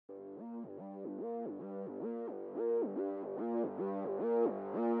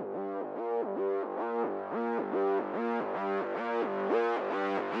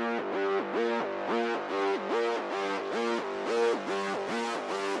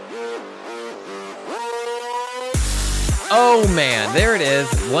Oh man, there it is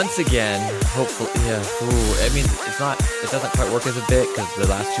once again. Hopefully, yeah. Ooh, I mean, it doesn't quite work as a bit because the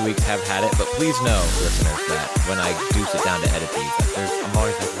last 2 weeks have had it. But please know, listeners, that when I do sit down to edit these, I'm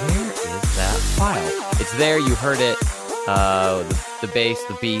always like, where is that file? It's there. You heard it. The bass,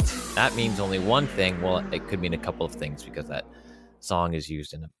 the beat. That means only one thing. Well, it could mean a couple of things because that song is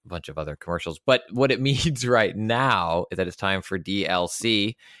used in a bunch of other commercials. But what it means right now is that it's time for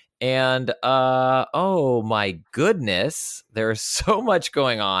DLC. And oh my goodness, there is so much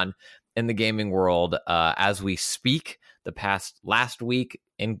going on in the gaming world as we speak. The past last week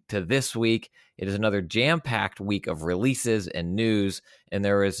into this week, it is another jam-packed week of releases and news, and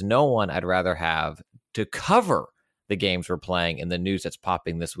there is no one I'd rather have to cover the games we're playing and the news that's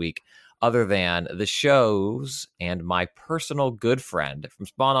popping this week other than the shows and my personal good friend from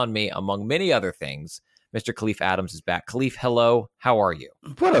Spawn on Me, among many other things. Mr. Kahlief Adams is back. Kahlief, hello. How are you?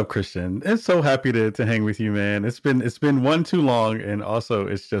 What up, Christian? It's so happy to hang with you, man. It's been one too long, and also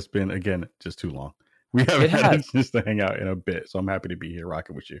it's just been, again, just too long. We haven't had a chance to hang out in a bit, so I'm happy to be here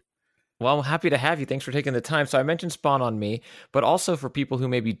rocking with you. Well, I'm happy to have you. Thanks for taking the time. So I mentioned Spawn on Me, but also for people who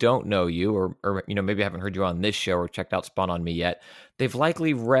maybe don't know you or maybe haven't heard you on this show or checked out Spawn on Me yet, they've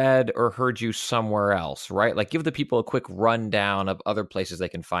likely read or heard you somewhere else, right? Like give the people a quick rundown of other places they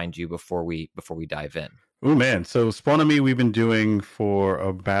can find you before we dive in. Oh, man. So Spawn on Me, we've been doing for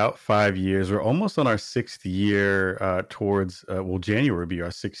about 5 years. We're almost on our 6th year January will be our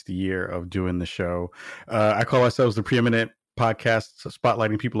 6th year of doing the show. I call ourselves the preeminent podcast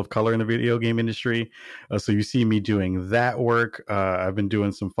spotlighting people of color in the video game industry. So you see me doing that work. I've been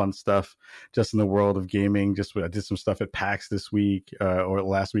doing some fun stuff just in the world of gaming. I did some stuff at PAX this week, or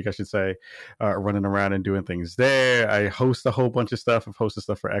last week, I should say, running around and doing things there. I host a whole bunch of stuff. I've hosted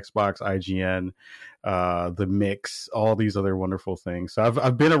stuff for Xbox, IGN, The Mix, all these other wonderful things. So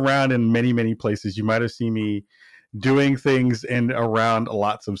I've been around in many, many places. You might have seen me doing things and around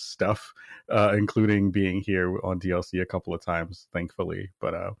lots of stuff, including being here on DLC a couple of times, thankfully.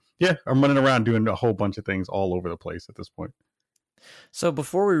 But yeah, I'm running around doing a whole bunch of things all over the place at this point. So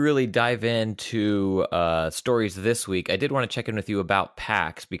before we really dive into stories this week, I did want to check in with you about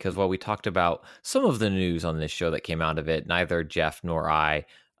PAX, because while we talked about some of the news on this show that came out of it, neither Jeff nor I,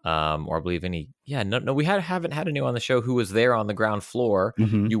 or I believe we haven't had anyone on the show who was there on the ground floor.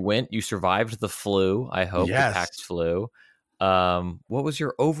 Mm-hmm. You survived the flu, I hope. Yes. The PAX flu. What was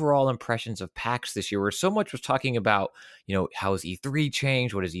your overall impressions of PAX this year, where so much was talking about, how has E3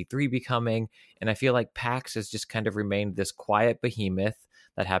 changed? What is E3 becoming? And I feel like PAX has just kind of remained this quiet behemoth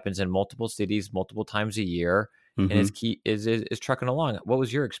that happens in multiple cities, multiple times a year. Mm-hmm. And is trucking along. What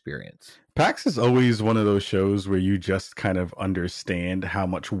was your experience? PAX is always one of those shows where you just kind of understand how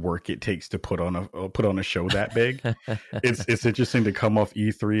much work it takes to put on a show that big. It's interesting to come off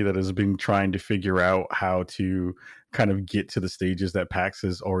E3 that has been trying to figure out how to kind of get to the stages that PAX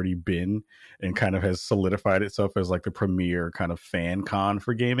has already been, and kind of has solidified itself as like the premier kind of fan con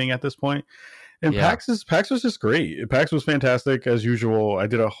for gaming at this point. And yeah. PAX was just great. PAX was fantastic as usual. I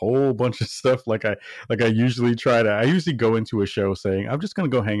did a whole bunch of stuff like I usually try to. I usually go into a show saying I'm just going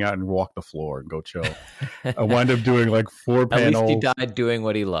to go hang out and walk the floor and go chill. I wind up doing like 4 panels. At least he died doing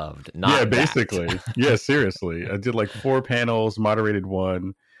what he loved. Basically. Yeah, seriously. I did like 4 panels, moderated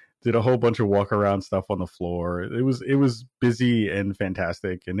one, did a whole bunch of walk around stuff on the floor. It was busy and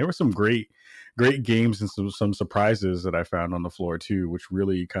fantastic, and there were some great games and some surprises that I found on the floor too, which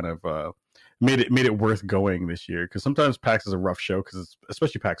really kind of made it worth going this year. Because sometimes PAX is a rough show, because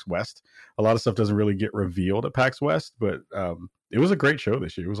especially PAX West, a lot of stuff doesn't really get revealed at PAX West. But it was a great show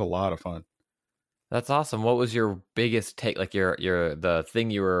this year. It was a lot of fun. That's awesome. What was your biggest take? Like your the thing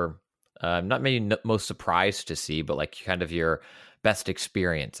you were not maybe most surprised to see, but like kind of your best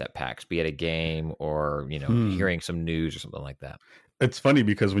experience at PAX, be it a game or hearing some news or something like that. It's funny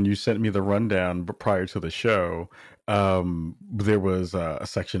because when you sent me the rundown prior to the show, there was a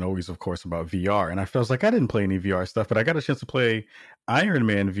section always, of course, about VR. And I was like, I didn't play any VR stuff, but I got a chance to play Iron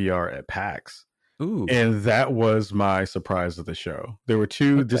Man VR at PAX. Ooh. And that was my surprise of the show. There were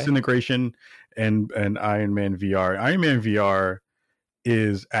 2, Disintegration and Iron Man VR. Iron Man VR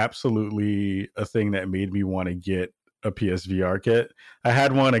is absolutely a thing that made me want to get a PSVR kit. I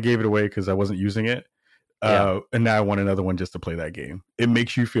had one, I gave it away because I wasn't using it. And now I want another one just to play that game. It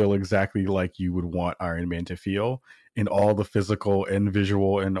makes you feel exactly like you would want Iron Man to feel in all the physical and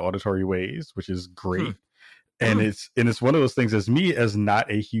visual and auditory ways, which is great. And it's one of those things, as me, as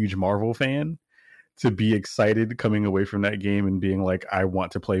not a huge Marvel fan, to be excited coming away from that game and being like, I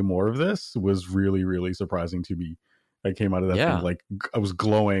want to play more of this, was really, really surprising to me. I came out of that thing like I was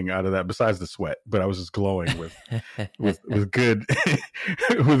glowing out of that, besides the sweat, but I was just glowing with good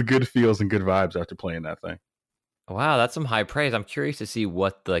with good feels and good vibes after playing that thing. Wow, that's some high praise. I'm curious to see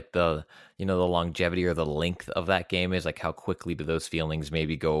what the the longevity or the length of that game is. Like, how quickly do those feelings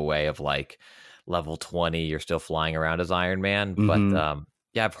maybe go away of like level 20, you're still flying around as Iron Man. But Hmm.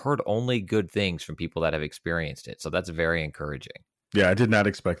 yeah, I've heard only good things from people that have experienced it. So that's very encouraging. Yeah, I did not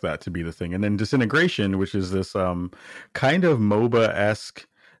expect that to be the thing. And then Disintegration, which is this kind of MOBA-esque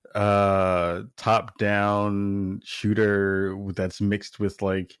top-down shooter that's mixed with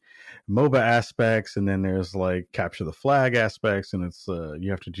like MOBA aspects, and then there's like capture the flag aspects, and it's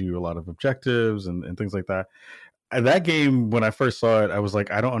you have to do a lot of objectives and things like that. And that game, when I first saw it, I was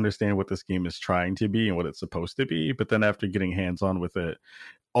like, I don't understand what this game is trying to be and what it's supposed to be. But then after getting hands on with it,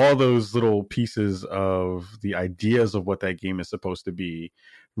 all those little pieces of the ideas of what that game is supposed to be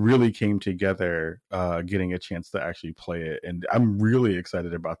really came together, getting a chance to actually play it. And I'm really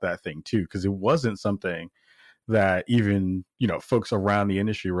excited about that thing too, because it wasn't something that even, folks around the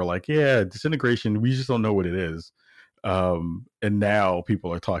industry were like, yeah, Disintegration, we just don't know what it is. And now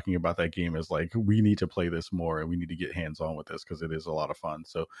people are talking about that game as like, we need to play this more and we need to get hands on with this because it is a lot of fun.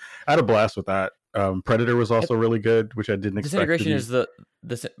 So I had a blast with that. Predator was also really good, which I didn't expect to Disintegration be. is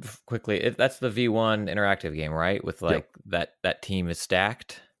this quickly. That's the V1 interactive game, right? With like that team is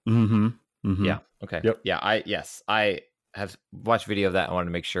stacked. Mm-hmm. Mm-hmm. Yeah. Okay. Yep. Yeah. I have watched video of that. I wanted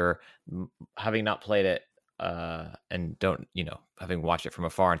to make sure, having not played it, and don't having watched it from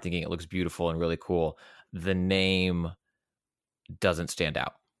afar and thinking it looks beautiful and really cool, the name doesn't stand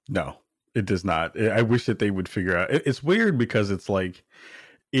out. No, it does not. I wish that they would figure out. It's weird because it's like,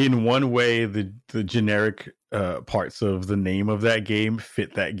 in one way, the generic parts of the name of that game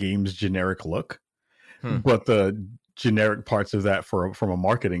fit that game's generic look, but the generic parts of that from a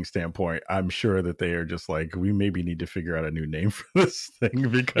marketing standpoint, I'm sure that they are just like, we maybe need to figure out a new name for this thing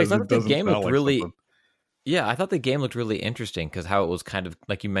because it doesn't sound like something. Yeah, I thought the game looked really interesting because how it was kind of,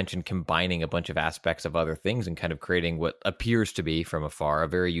 like you mentioned, combining a bunch of aspects of other things and kind of creating what appears to be from afar a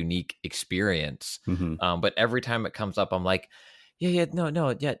very unique experience. Mm-hmm. But every time it comes up, I'm like,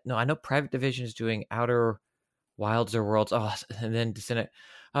 no. I know Private Division is doing Outer Wilds or Worlds. Oh, and then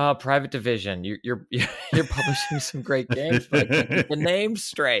Private Division. You're publishing some great games, but I can't get the name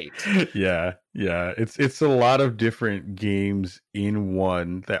straight. Yeah. It's a lot of different games in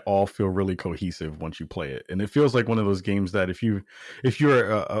one that all feel really cohesive once you play it, and it feels like one of those games that if you're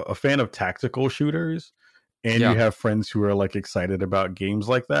a fan of tactical shooters and you have friends who are like excited about games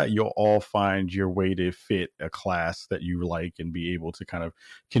like that, you'll all find your way to fit a class that you like and be able to kind of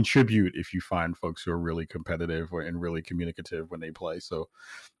contribute if you find folks who are really competitive and really communicative when they play. So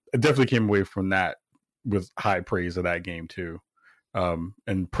I definitely came away from that with high praise of that game too.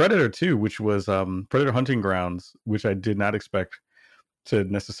 And Predator 2, which was Predator Hunting Grounds, which I did not expect to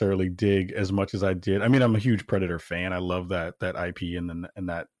necessarily dig as much as I did. I mean, I'm a huge Predator fan. I love that IP and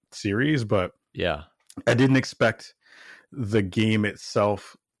that series, but yeah, I didn't expect the game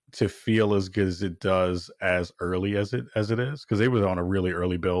itself to feel as good as it does as early as it is, because they were on a really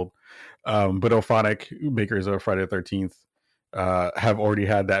early build. But Ophonic, makers of Friday the 13th, have already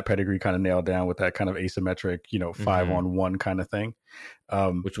had that pedigree kind of nailed down with that kind of asymmetric, 5-on-1 kind of thing.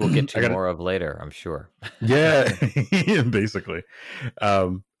 Which we'll get to more of later, I'm sure. Yeah, basically.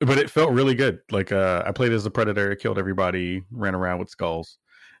 But it felt really good. Like I played as a Predator, killed everybody, ran around with skulls.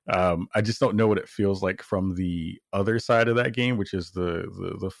 I just don't know what it feels like from the other side of that game, which is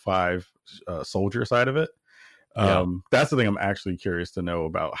the 5 soldier side of it. That's the thing I'm actually curious to know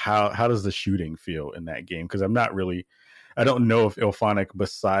about. How does the shooting feel in that game? Because I don't know if Ilphonic,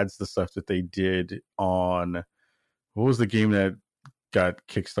 besides the stuff that they did on, what was the game that got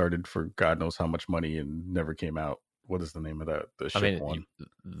kickstarted for God knows how much money and never came out? What is the name of that? The ship one?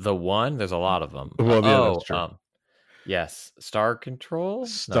 The one? There's a lot of them. Well, yeah, that's true. Yes, Star Control?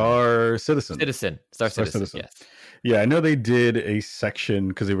 Star Citizen. Star Citizen, yes. Yeah, I know they did a section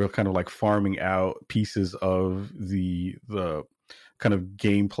because they were kind of like farming out pieces of the kind of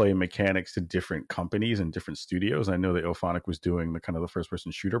gameplay mechanics to different companies and different studios. I know that Ilphonic was doing the kind of the first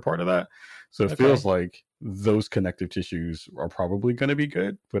person shooter part of that. So it feels like those connective tissues are probably going to be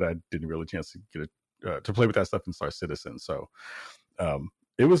good, but I didn't really chance to get to play with that stuff in Star Citizen. So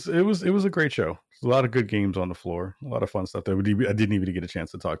it was a great show. A lot of good games on the floor, a lot of fun stuff that I didn't even get a chance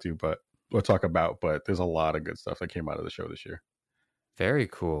to talk about, but there's a lot of good stuff that came out of the show this year. Very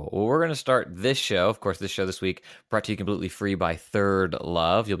cool. Well, we're going to start this show. Of course, this show this week brought to you completely free by Third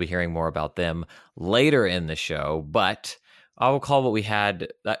Love. You'll be hearing more about them later in the show, but I will call what we had,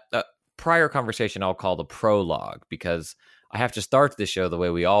 that prior conversation, I'll call the prologue, because I have to start this show the way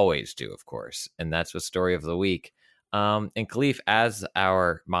we always do, of course, and that's with Story of the Week. And Kahlief, as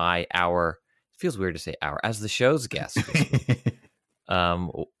it feels weird to say as the show's guest this week,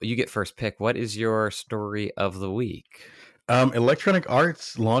 you get first pick. What is your story of the week? Electronic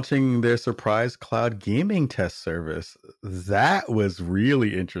Arts launching their surprise cloud gaming test service. That was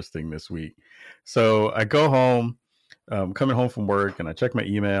really interesting this week. So I go home, coming home from work, and I check my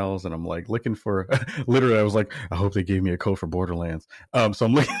emails, and I'm like looking for. Literally, I was like, I hope they gave me a code for Borderlands. So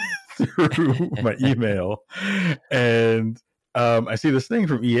I'm looking through my email, and I see this thing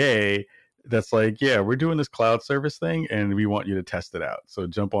from EA that's like, yeah, we're doing this cloud service thing, and we want you to test it out. So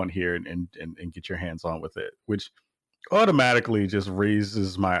jump on here and get your hands on with it, which automatically just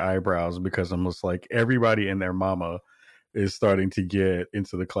raises my eyebrows because I'm just like, everybody and their mama is starting to get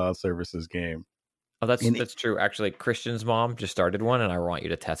into the cloud services game. Oh, that's true. Actually, Christian's mom just started one, and I want you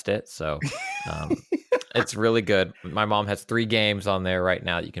to test it. So it's really good. My mom has 3 games on there right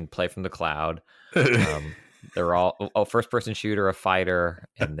now that you can play from the cloud. They're all first-person shooter, a fighter,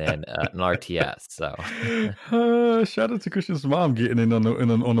 and then an RTS. So, shout out to Christian's mom getting in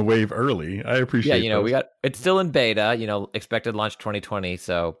on the wave early. I appreciate. Yeah, it's still in beta. Expected launch 2020.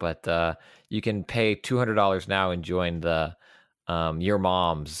 So, but you can pay $200 now and join the Your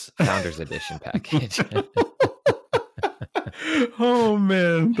Mom's Founders Edition package. Oh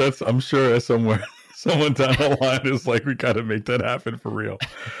man, I'm sure someone down the line is like, we got to make that happen for real.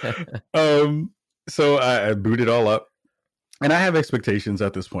 So I boot it all up, and I have expectations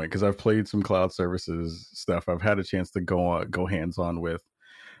at this point because I've played some cloud services stuff. I've had a chance to go hands on with,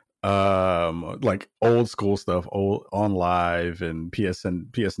 like old school stuff, on live and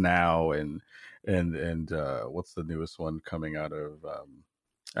PS Now and what's the newest one coming out of?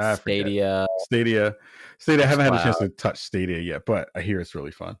 Stadia. Stadia. I haven't had a chance to touch Stadia yet, but I hear it's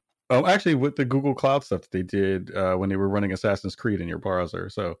really fun. Oh, actually, with the Google Cloud stuff that they did when they were running Assassin's Creed in your browser,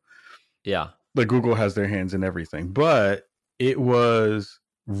 so yeah. Like Google has their hands in everything, but it was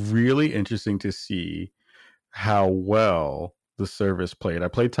really interesting to see how well the service played. I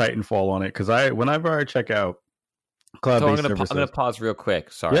played Titanfall on it because whenever I check out cloud-based services, I'm going to pause real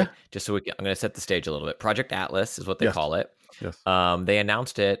quick. Sorry, yeah. Just so I'm going to set the stage a little bit. Project Atlas is what they call it. Yes. They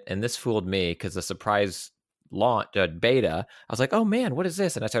announced it, and this fooled me because the surprise launch beta, I was like, oh man, what is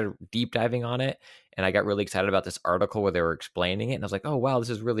this? And I started deep diving on it, and I got really excited about this article where they were explaining it, and I was like, oh wow, this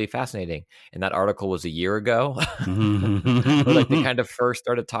is really fascinating. And that article was a year ago. Like they kind of first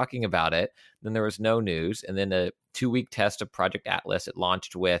started talking about it, then there was no news, and then a 2-week test of Project Atlas. It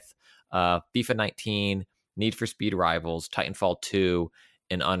launched with FIFA 19, Need for Speed Rivals, Titanfall 2,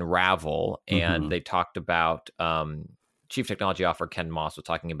 and Unravel. And they talked about Chief Technology Officer Ken Moss was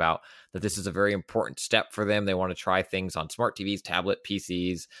talking about that this is a very important step for them. They want to try things on smart TVs, tablet,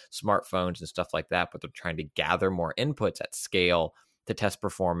 PCs, smartphones, and stuff like that, but they're trying to gather more inputs at scale to test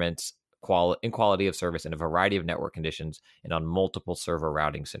performance, quality of service in a variety of network conditions and on multiple server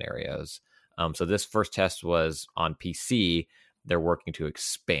routing scenarios. So this first test was on PC. They're working to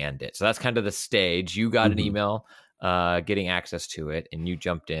expand it. So that's kind of the stage. You got an email getting access to it, and you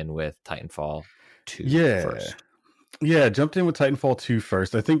jumped in with Titanfall 2 first. Yeah, jumped in with Titanfall 2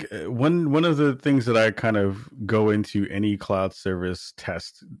 first. I think one of the things that I kind of go into any cloud service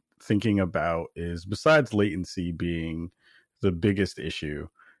test thinking about is, besides latency being the biggest issue,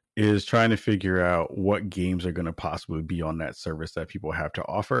 is trying to figure out what games are going to possibly be on that service that people have to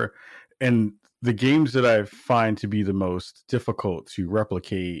offer. And the games that I find to be the most difficult to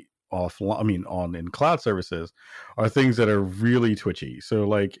replicate in cloud services are things that are really twitchy. So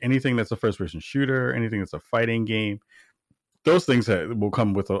like anything that's a first person shooter, anything that's a fighting game, those things that will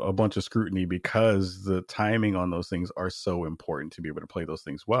come with a bunch of scrutiny because the timing on those things are so important to be able to play those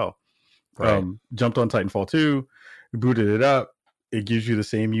things well. Right. Jumped on Titanfall 2, booted it up. It gives you the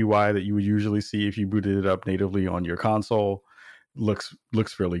same UI that you would usually see if you booted it up natively on your console. Looks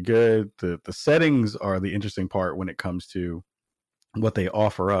really good. The settings are the interesting part when it comes to what they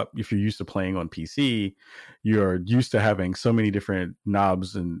offer up. If you're used to playing on PC, you're used to having so many different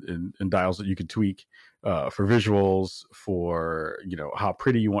knobs and dials that you could tweak for visuals, for how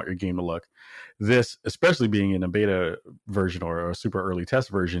pretty you want your game to look. This, especially being in a beta version or a super early test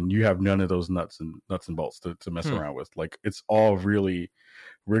version, you have none of those nuts and bolts to mess around with. Like, it's all really,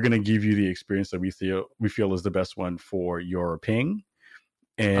 we're going to give you the experience that we feel is the best one for your ping.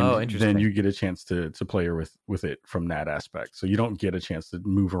 And then you get a chance to play with it from that aspect. So you don't get a chance to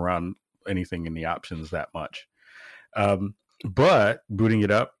move around anything in the options that much. But booting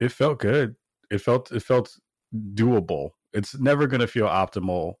it up, it felt good. It felt doable. It's never going to feel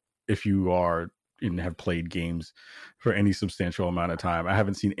optimal if you are and have played games for any substantial amount of time. I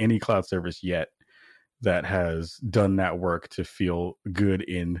haven't seen any cloud service yet that has done that work to feel good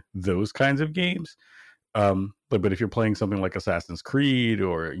in those kinds of games. But if you're playing something like Assassin's Creed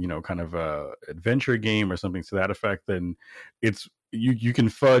or kind of a adventure game or something to that effect, then it's you can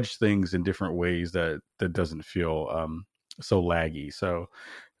fudge things in different ways that doesn't feel so laggy. So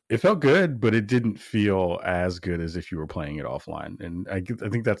it felt good, but it didn't feel as good as if you were playing it offline. And I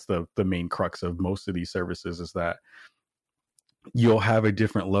think that's the main crux of most of these services, is that you'll have a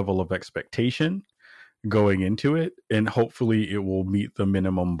different level of expectation going into it, and hopefully it will meet the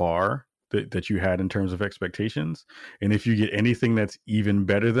minimum bar that you had in terms of expectations. And if you get anything that's even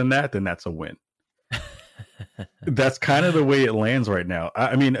better than that, then that's a win. That's kind of the way it lands right now.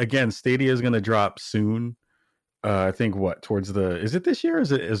 I mean, again, Stadia is going to drop soon. I think towards is it this year or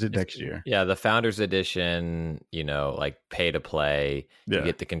is it next year? Yeah, the Founders Edition, like pay to play, you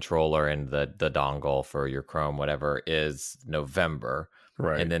get the controller and the dongle for your Chrome, whatever, is November.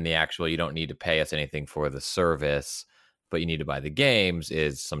 Right. And then the actual, you don't need to pay us anything for the service, but you need to buy the games,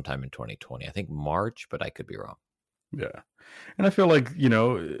 is sometime in 2020. I think March, but I could be wrong. Yeah. And I feel like,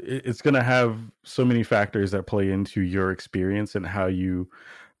 it's going to have so many factors that play into your experience and how you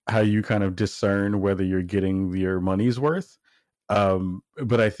kind of discern whether you're getting your money's worth.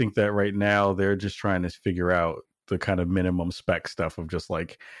 But I think that right now they're just trying to figure out the kind of minimum spec stuff of just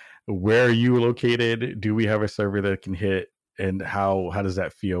like, where are you located? Do we have a server that can hit? And how does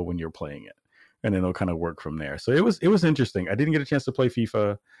that feel when you're playing it? And then they'll kind of work from there. So it was interesting. I didn't get a chance to play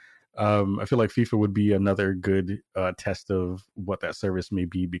FIFA. I feel like FIFA would be another good test of what that service may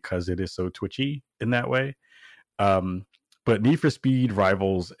be, because it is so twitchy in that way. But Need for Speed,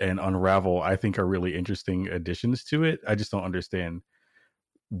 Rivals, and Unravel, I think, are really interesting additions to it. I just don't understand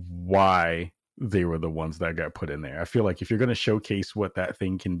why they were the ones that got put in there. I feel like if you're going to showcase what that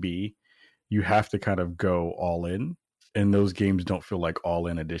thing can be, you have to kind of go all in. And those games don't feel like all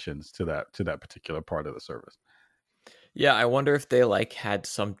in additions to that particular part of the service. Yeah, I wonder if they had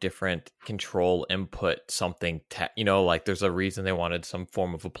some different control input, something, like there's a reason they wanted some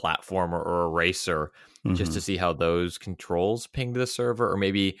form of a platformer or a racer, just to see how those controls ping to the server, or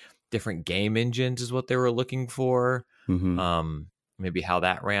maybe different game engines is what they were looking for. Maybe how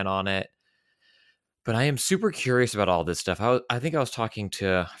that ran on it. But I am super curious about all this stuff. I think I was talking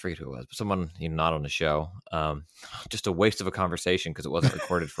to, I forget who it was, but someone not on the show. Just a waste of a conversation because it wasn't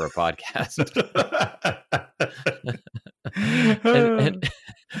recorded for a podcast. and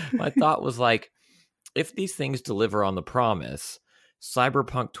my thought was if these things deliver on the promise,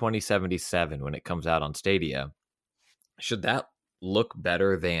 Cyberpunk 2077, when it comes out on Stadia, should that look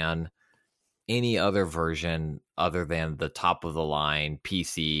better than any other version other than the top of the line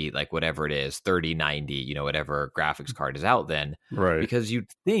PC, whatever it is, 3090, whatever graphics card is out then? Right. Because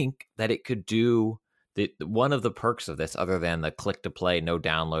you'd think that it could do one of the perks of this, other than the click to play, no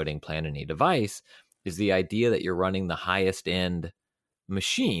downloading, plan any device, is the idea that you're running the highest end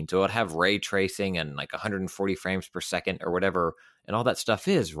machine. So it would have ray tracing and 140 frames per second or whatever, and all that stuff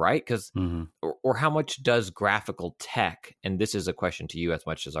is, right? Because or how much does graphical tech, and this is a question to you as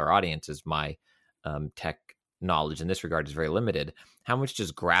much as our audience, is my tech knowledge in this regard is very limited. How much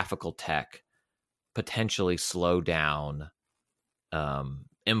does graphical tech potentially slow down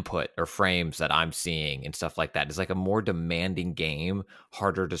input or frames that I'm seeing and stuff like that? Is a more demanding game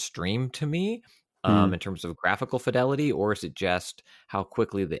harder to stream to me in terms of graphical fidelity, or is it just how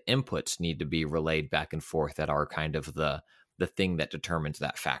quickly the inputs need to be relayed back and forth that are kind of the thing that determines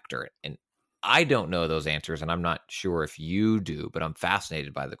that factor? And I don't know those answers, and I'm not sure if you do, but I'm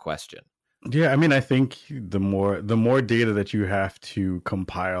fascinated by the question. Yeah, I mean, I think the more data that you have to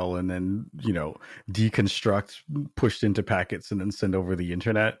compile and then, deconstruct, pushed into packets and then send over the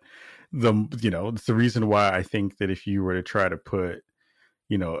internet, it's the reason why I think that if you were to try to put,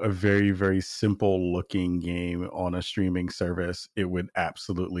 a very, very simple looking game on a streaming service, it would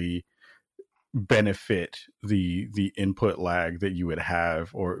absolutely benefit the input lag that you would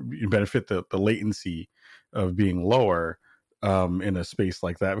have, or benefit the latency of being lower in a space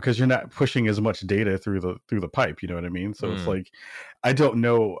like that, because you're not pushing as much data through the pipe, you know what I mean? So it's I don't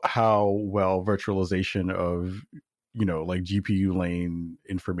know how well virtualization of GPU lane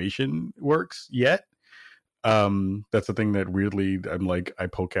information works yet. That's a thing that weirdly I'm I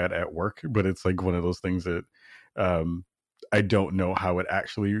poke at work, but it's one of those things that I don't know how it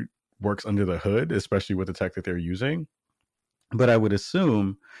actually works under the hood, especially with the tech that they're using. But I would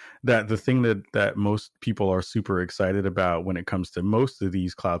assume that the thing that most people are super excited about when it comes to most of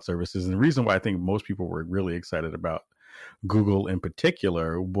these cloud services, and the reason why I think most people were really excited about Google in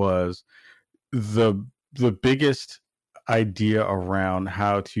particular, was the biggest idea around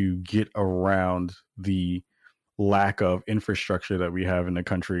how to get around the lack of infrastructure that we have in the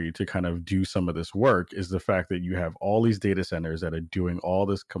country to kind of do some of this work, is the fact that you have all these data centers that are doing all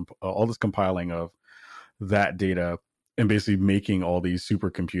this compiling of that data, and basically making all these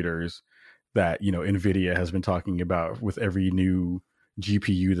supercomputers that NVIDIA has been talking about with every new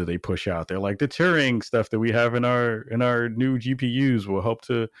GPU that they push out. They're like, the Turing stuff that we have in our new GPUs will help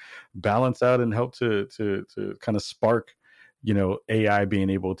to balance out and help to kind of spark, AI being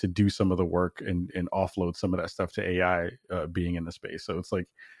able to do some of the work and offload some of that stuff to AI being in the space. So it's like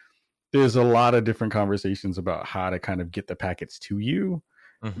there's a lot of different conversations about how to kind of get the packets to you.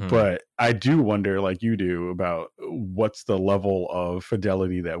 But I do wonder, like you do, about what's the level of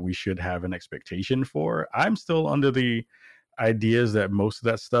fidelity that we should have an expectation for. I'm still under the ideas that most of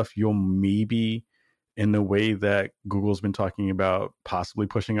that stuff you'll maybe, in the way that Google's been talking about possibly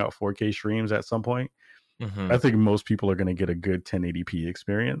pushing out 4K streams at some point. I think most people are going to get a good 1080p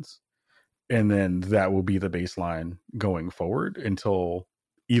experience. And then that will be the baseline going forward until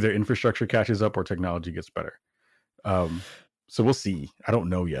either infrastructure catches up or technology gets better. So we'll see. I don't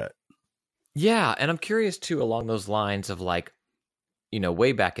know yet. Yeah, and I'm curious too along those lines of like,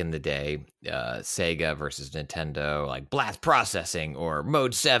 way back in the day, Sega versus Nintendo, like blast processing or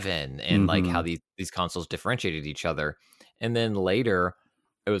Mode 7, and like how these consoles differentiated each other. And then later,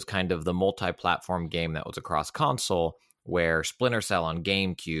 it was kind of the multi-platform game that was across console, where Splinter Cell on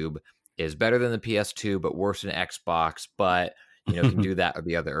GameCube is better than the PS2, but worse than Xbox, but, can do that or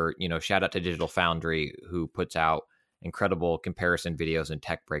the other. Or, shout out to Digital Foundry, who puts out incredible comparison videos and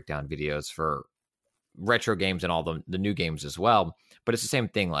tech breakdown videos for retro games and all the new games as well. But it's the same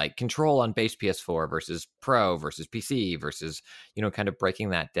thing, like Control on base PS4 versus Pro versus PC versus, kind of breaking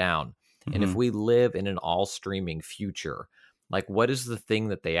that down. And if we live in an all streaming future, like what is the thing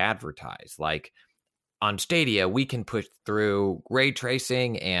that they advertise? Like on Stadia, we can push through ray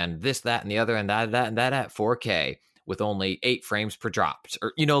tracing and this, that, and the other, and that at 4K with only 8 frames per drop.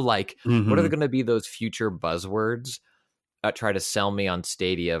 Or, what are going to be those future buzzwords that try to sell me on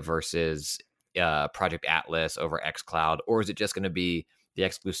Stadia versus Project Atlas over xCloud? Or is it just going to be the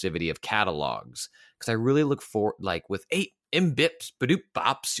exclusivity of catalogs? Because I really look for, like, with 8 Mbips, badoop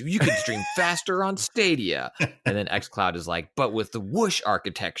bops, you can stream faster on Stadia. And then xCloud is like, but with the whoosh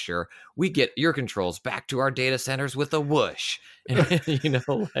architecture, we get your controls back to our data centers with a whoosh. And,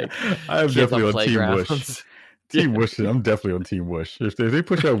 like, I'm definitely on Team Whoosh. playgrounds. Team Whoosh. I'm definitely on Team Whoosh. If they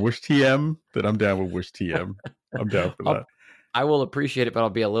push out Whoosh TM, then I'm down with Whoosh TM. I'm down for that. I will appreciate it, but I'll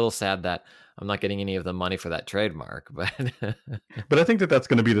be a little sad that I'm not getting any of the money for that trademark. But I think that that's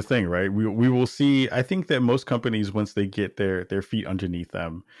going to be the thing, right? We will see. I think that most companies, once they get their feet underneath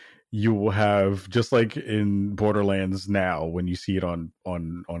them, you will have, just like in Borderlands now, when you see it on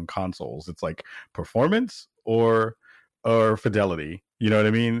consoles, it's like performance or fidelity. You know what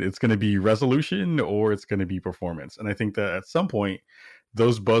I mean? It's going to be resolution or it's going to be performance. And I think that at some point,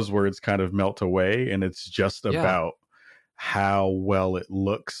 those buzzwords kind of melt away, and it's just about how well it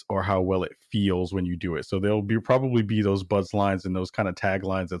looks or how well it feels when you do it. So there'll probably be those buzz lines and those kind of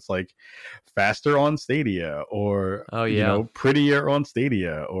taglines that's like faster on Stadia or prettier on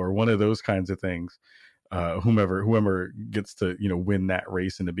Stadia or one of those kinds of things. Whomever gets to win that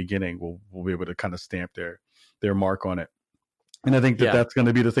race in the beginning will be able to kind of stamp their mark on it. And I think that that's going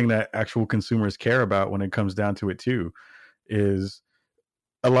to be the thing that actual consumers care about when it comes down to it too. Is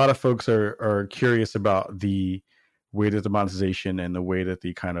a lot of folks are curious about the way that the monetization and the way that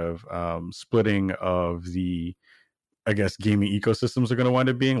the kind of splitting of the, I guess, gaming ecosystems are going to wind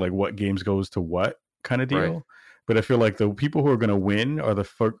up being, like what games goes to what kind of deal. Right. But I feel like the people who are going to win are the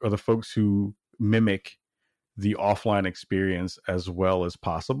folks who mimic the offline experience as well as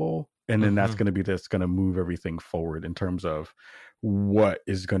possible. And then that's going to move everything forward in terms of what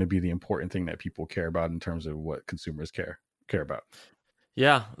is going to be the important thing that people care about in terms of what consumers care about.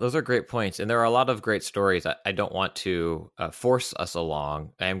 Yeah, those are great points. And there are a lot of great stories. I don't want to force us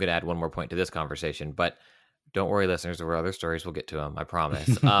along. I am going to add one more point to this conversation, but don't worry, listeners, there were other stories. We'll get to them, I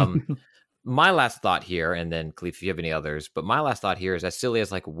promise. My last thought here, and then Kahlief, if you have any others, but my last thought here is, as silly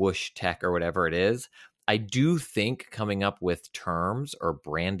as like whoosh tech or whatever it is, I do think coming up with terms or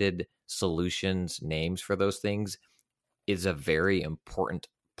branded solutions, names for those things is a very important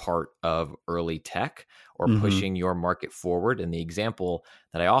part of early tech or pushing your market forward. And the example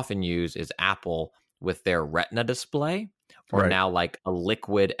that I often use is Apple with their Retina display, or now like a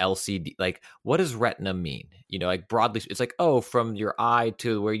liquid LCD. Like, what does Retina mean? Like broadly, it's like, oh, from your eye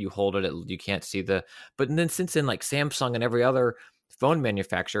to where you hold it, you can't see but then since then, like Samsung and every other phone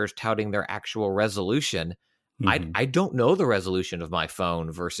manufacturer is touting their actual resolution, I don't know the resolution of my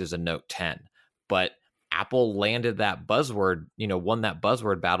phone versus a Note 10, but Apple landed that buzzword, won that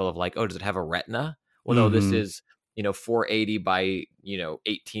buzzword battle of like, oh, does it have a Retina? Well, no, this is, 480 by,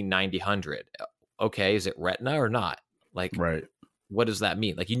 1890 100. Okay, is it Retina or not? Like, what does that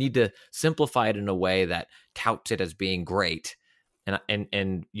mean? Like, you need to simplify it in a way that touts it as being great.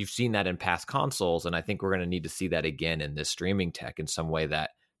 And you've seen that in past consoles, and I think we're going to need to see that again in this streaming tech in some way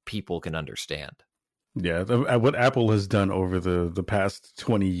that people can understand. Yeah, what Apple has done over the past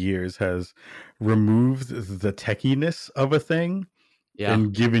 20 years has removed the techiness of a thing Yeah.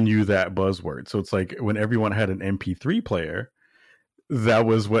 and given you that buzzword. So it's like when everyone had an MP3 player, that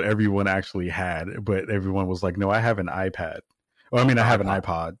was what everyone actually had, but everyone was like, "No, I have an iPad." Well, I mean, I have an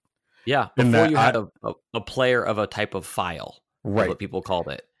iPod. Yeah, And before that you had a player of a type of file, is right, what people called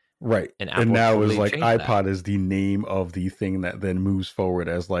it. right. And And Apple now totally is like changed iPod that. is the name of the thing that then moves forward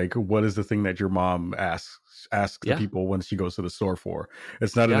as like, what is the thing that your mom asks the Yeah, people when she goes to the store for?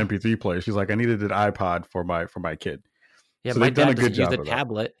 It's not an yeah. MP3 player. She's like, I needed an iPod for my kid. Yeah, So my they've done a dad good doesn't use a job of that.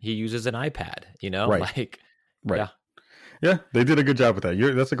 tablet. He uses an iPad, Right, like, right. yeah. Yeah, they did a good job with that.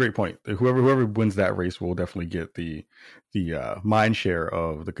 That's a great point. Whoever wins that race will definitely get the mind share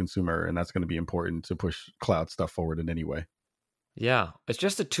of the consumer, and that's going to be important to push cloud stuff forward in any way. Yeah, it's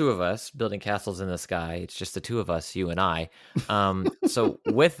just the two of us building castles in the sky. It's just the two of us, you and I. So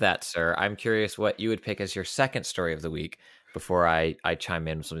with that, sir, I'm curious what you would pick as your second story of the week before I chime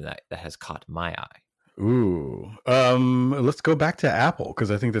in with something that has caught my eye. Ooh, let's go back to Apple because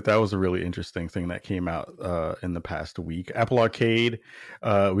I think that was a really interesting thing that came out in the past week. Apple Arcade,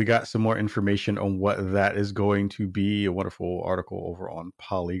 we got some more information on what that is going to be. A wonderful article over on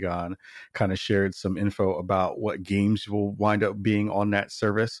Polygon kind of shared some info about what games will wind up being on that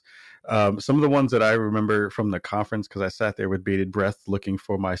service. Some of the ones that I remember from the conference, because I sat there with bated breath looking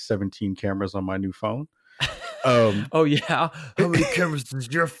for my 17 cameras on my new phone. Oh yeah, how many cameras does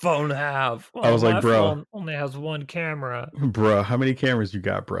your phone have? I was like, my bro, phone only has one camera. bruh, how many cameras you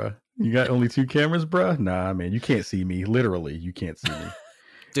got, bruh? You got only 2 cameras, bruh? Nah, man, you can't see me. Literally, you can't see me.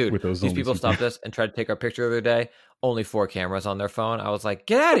 Dude, With those these only people 2 stopped us and tried to take our picture the other day. Only 4 cameras on their phone. I was like,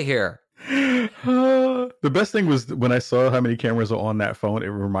 get out of here. The best thing was when I saw how many cameras are on that phone, it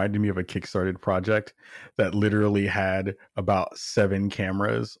reminded me of a Kickstarted project that literally had about 7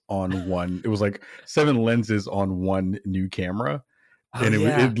 cameras on one. It was like 7 lenses on one new camera. Oh, And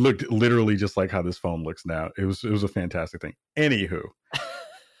yeah. it looked literally just like how this phone looks now. It was a fantastic thing. Anywho,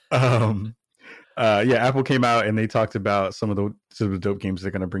 yeah, Apple came out and they talked about some of the dope games they're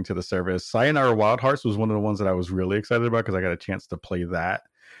going to bring to the service. Sayonara Wild Hearts was one of the ones that I was really excited about because I got a chance to play that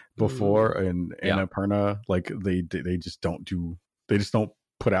before. And Yeah. Annapurna, like they just don't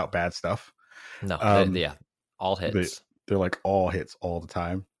put out bad stuff. No, yeah, all hits. They're like all hits all the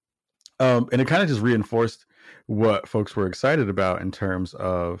time. And it kind of just reinforced what folks were excited about in terms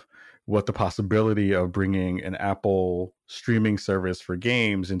of what the possibility of bringing an Apple streaming service for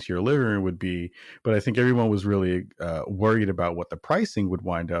games into your living room would be. But I think everyone was really worried about what the pricing would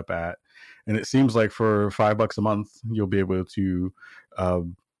wind up at. And it seems like for $5 a month, you'll be able to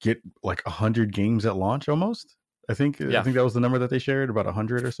get like 100 games at launch almost. I think that was the number that they shared, about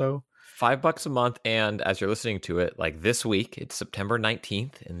 100 or so. $5 a month, and as you're listening to it, like this week, it's September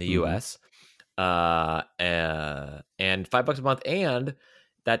 19th in the US. And $5 a month, and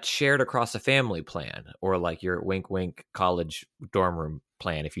that's shared across a family plan, or like your wink wink college dorm room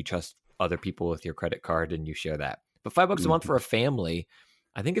plan if you trust other people with your credit card and you share that. But $5 a month for a family,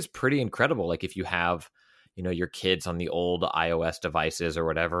 I think is pretty incredible. Like if you have, your kids on the old iOS devices or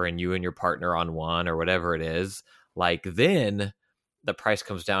whatever, and you and your partner on one or whatever it is, like then the price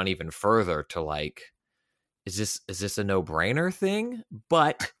comes down even further to like, is this a no-brainer thing?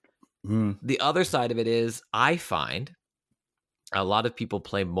 But the other side of it is I find a lot of people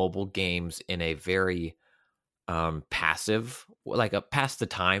play mobile games in a very passive, like a pass the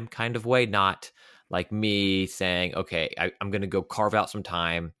time kind of way, not like me saying, okay, I'm going to go carve out some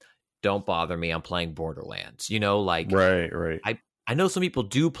time. Don't bother me. I'm playing Borderlands, like Right. I know some people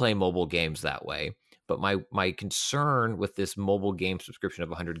do play mobile games that way, but my concern with this mobile game subscription of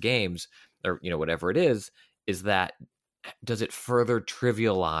 100 games or, whatever it is that does it further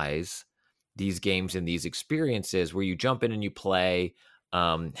trivialize these games and these experiences where you jump in and you play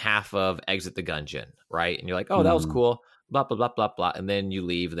half of Exit the Gungeon, right? And you're like, oh, that was cool, blah, blah, blah, blah, blah. And then you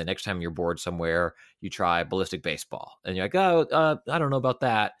leave. And the next time you're bored somewhere, you try Ballistic Baseball. And you're like, oh, I don't know about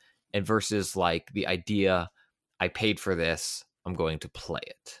that. And versus like the idea, I paid for this, I'm going to play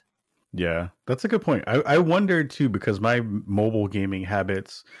it. Yeah, that's a good point. I wondered too, because my mobile gaming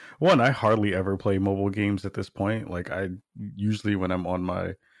habits, I hardly ever play mobile games at this point. Like I usually when I'm on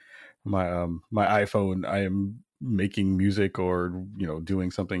my iPhone, I am making music or doing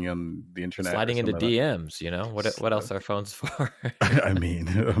something on the internet, sliding into like DMs. What else are phones for? I mean,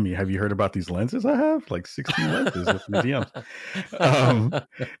 have you heard about these lenses I have? Like 60 lenses with the DMs.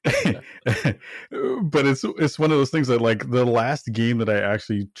 but it's one of those things that, like, the last game that I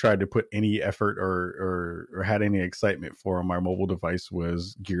actually tried to put any effort or had any excitement for on my mobile device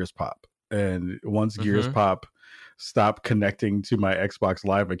was Gears Pop. And once Gears Mm-hmm. Pop stopped connecting to my Xbox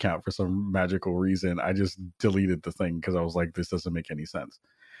Live account for some magical reason, I just deleted the thing because I was like, this doesn't make any sense.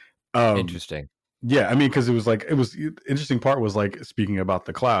 Um, Interesting. yeah, I mean, because it was like, it was interesting part was, like, speaking about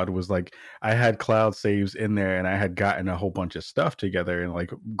the cloud, was like I had cloud saves in there and I had gotten a whole bunch of stuff together and,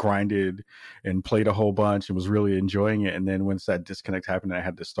 like, grinded and played a whole bunch and was really enjoying it. And then once that disconnect happened, I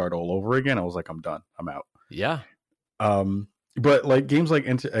had to start all over again. I was like, I'm done. I'm out. Yeah. Um, but, like, games like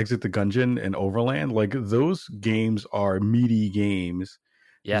Exit the Gungeon and Overland, like, those games are meaty games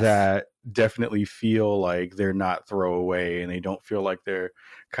Yes. that definitely feel like they're not throwaway, and they don't feel like they're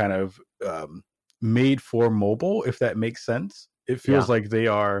kind of made for mobile, if that makes sense. It feels like they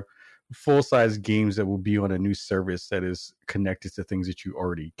are full-size games that will be on a new service that is connected to things that you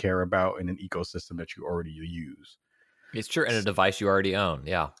already care about in an ecosystem that you already use. It's true, and a device you already own.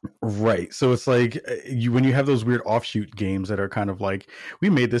 Yeah. Right. So it's like, when you have those weird offshoot games that are kind of like, we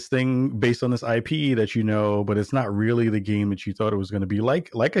made this thing based on this IP that, but it's not really the game that you thought it was going to be, like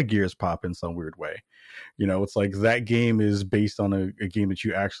a Gears Pop in some weird way. It's like that game is based on a game that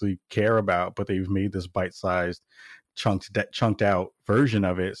you actually care about, but they've made this bite-sized, chunked out version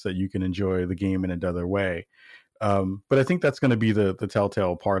of it so that you can enjoy the game in another way. But I think that's going to be the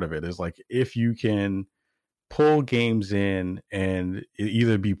telltale part of it, is like, if you can pull games in and it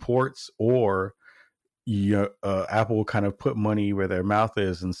either be ports, or Apple kind of put money where their mouth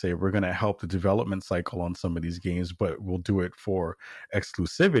is and say, we're going to help the development cycle on some of these games, but we'll do it for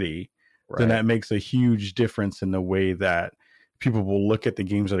exclusivity. Right. Then that makes a huge difference in the way that people will look at the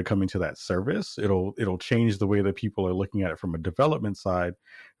games that are coming to that service. It'll change the way that people are looking at it from a development side,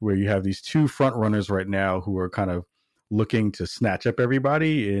 where you have these two front runners right now who are kind of looking to snatch up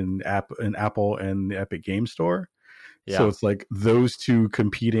everybody in Apple and the Epic Game Store. Yeah. So it's like those two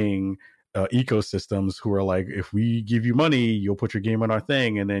competing ecosystems who are like, if we give you money, you'll put your game on our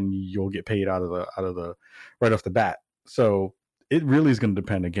thing, and then you'll get paid out of the right off the bat. So it really is going to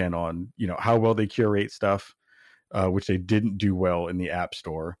depend again on how well they curate stuff, which they didn't do well in the App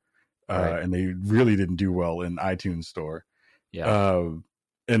Store, and they really didn't do well in iTunes Store. Yeah.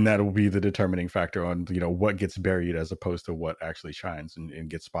 And that'll be the determining factor on what gets buried as opposed to what actually shines and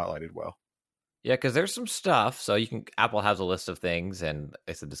gets spotlighted well. Yeah, because there's some stuff. So Apple has a list of things, and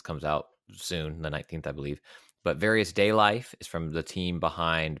I said this comes out soon, the 19th, I believe. But Various Day Life is from the team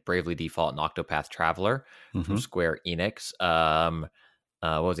behind Bravely Default and Octopath Traveler from Square Enix.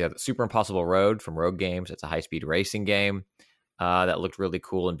 What was the other? Super Impossible Road from Rogue Games. It's a high-speed racing game that looked really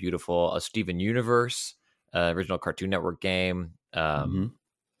cool and beautiful. A Steven Universe, original Cartoon Network game.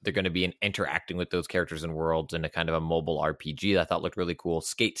 They're going to be interacting with those characters and worlds in a kind of a mobile RPG that I thought looked really cool.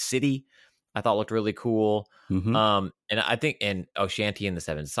 Skate City, I thought looked really cool. And I think, and Shantae and the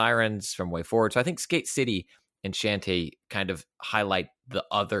Seven Sirens from Way Forward. So I think Skate City and Shantae kind of highlight the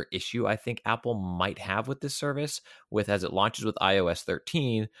other issue I think Apple might have with this service, as it launches with iOS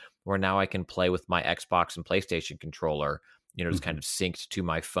 13, where now I can play with my Xbox and PlayStation controller, just kind of synced to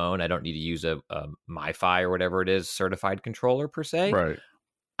my phone. I don't need to use a MiFi or whatever it is, certified controller per se. Right.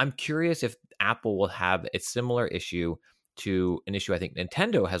 I'm curious if Apple will have a similar issue to an issue I think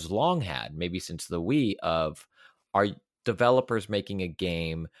Nintendo has long had, maybe since the Wii, of are developers making a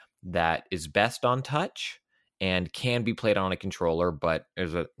game that is best on touch and can be played on a controller, but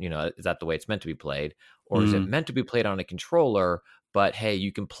is that the way it's meant to be played? Or is it meant to be played on a controller, but hey,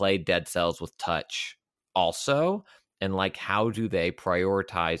 you can play Dead Cells with touch also? And like, how do they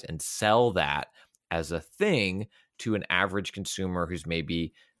prioritize and sell that as a thing to an average consumer who's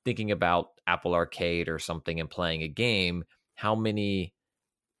maybe thinking about Apple Arcade or something and playing a game? How many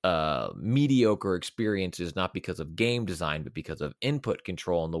mediocre experiences, not because of game design, but because of input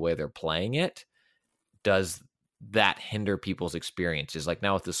control and the way they're playing it, does that hinder people's experiences? Like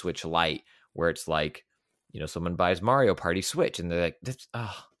now with the Switch Lite, where it's like, someone buys Mario Party Switch and they're like, this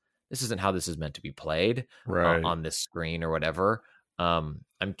isn't how this is meant to be played on this screen or whatever.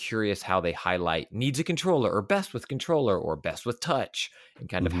 I'm curious how they highlight needs a controller, or best with controller, or best with touch, and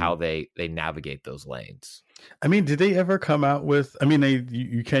kind of how they navigate those lanes. I mean, did they ever come out with? I mean,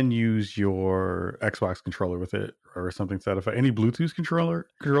 you can use your Xbox controller with it or something to that effect. Any Bluetooth controller?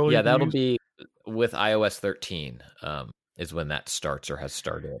 Yeah, that'll be with iOS 13. Is when that starts or has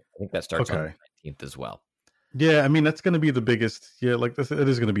started. I think that starts on the 19th as well. Yeah, I mean that's going to be the biggest. Yeah, like this, it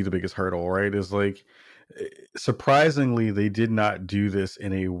is going to be the biggest hurdle, right? Is like surprisingly they did not do this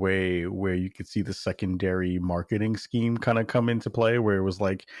in a way where you could see the secondary marketing scheme kind of come into play, where it was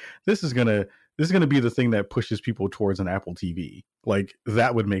like this is gonna this is gonna be the thing that pushes people towards an Apple TV. Like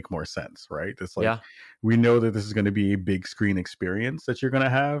that would make more sense, right? It's like Yeah. we know that this is going to be a big screen experience that you're going to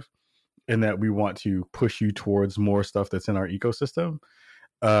have, and that we want to push you towards more stuff that's in our ecosystem.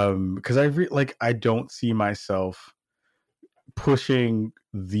 Because like I don't see myself pushing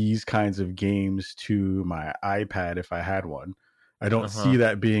these kinds of games to my iPad if I had one. I don't see Uh-huh.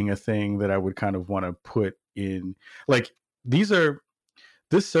 that being a thing that I would kind of want to put in. Like these are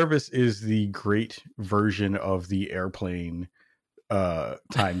this service is the great version of the airplane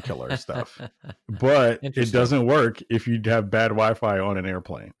time killer stuff. But it Interesting. doesn't work if you have bad Wi-Fi on an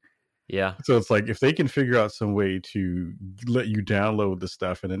airplane. Yeah. So it's like if they can figure out some way to let you download the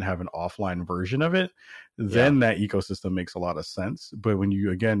stuff and then have an offline version of it, Yeah. then that ecosystem makes a lot of sense. But when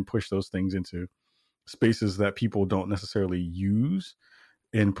you again push those things into spaces that people don't necessarily use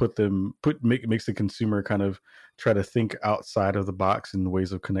and makes the consumer kind of try to think outside of the box in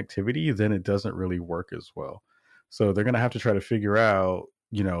ways of connectivity, then it doesn't really work as well. So they're going to have to try to figure out,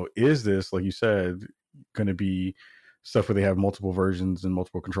 is this, like you said, going to be stuff where they have multiple versions and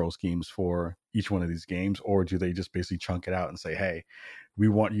multiple control schemes for each one of these games, or do they just basically chunk it out and say, hey, we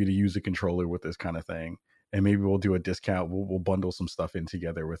want you to use a controller with this kind of thing, and maybe we'll do a discount, we'll bundle some stuff in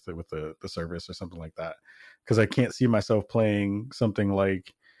together with the service or something like that. Because I can't see myself playing something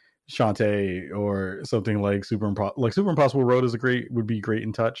like Shantae or something like Super Impossible Road would be great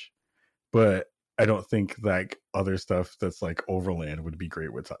in touch, but I don't think like other stuff that's like Overland would be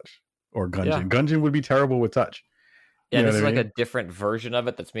great with touch, or Yeah. Gungeon would be terrible with touch. Yeah, You know this what is I like a mean? different version of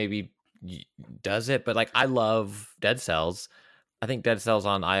it that's maybe does it, but like I love Dead Cells. I think Dead Cells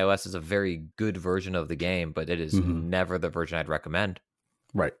on iOS is a very good version of the game, but it is Mm-hmm. never the version I'd recommend.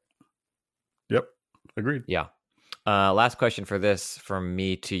 Right. Yep. Agreed. Yeah. Last question for this from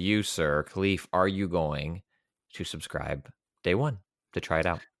me to you, sir. Kahlief, are you going to subscribe day one to try it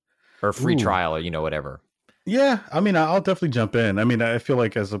out? Or free Ooh. trial, or whatever. Yeah, I mean, I'll definitely jump in. I mean, I feel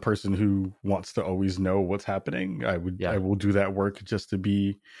like as a person who wants to always know what's happening, I Yeah. will do that work just to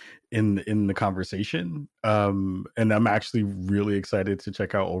be in the conversation. And I'm actually really excited to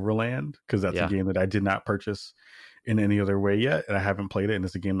check out Overland because that's a Yeah. game that I did not purchase in any other way yet, and I haven't played it, and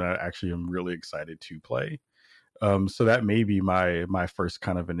it's a game that I actually am really excited to play. So that may be my first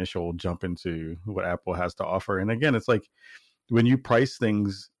kind of initial jump into what Apple has to offer. And again, it's like when you price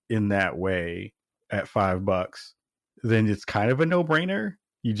things in that way at $5, then it's kind of a no brainer.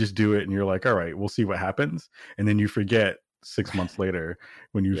 You just do it and you're like, all right, we'll see what happens. And then you forget 6 months later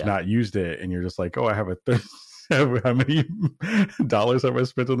when you've Yeah. not used it and you're just like, oh, I have how many dollars have I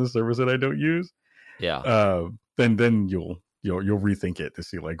spent on the service that I don't use? Yeah. Then you'll rethink it to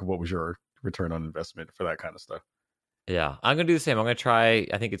see like what was your return on investment for that kind of stuff. Yeah. I'm gonna do the same. I'm gonna try.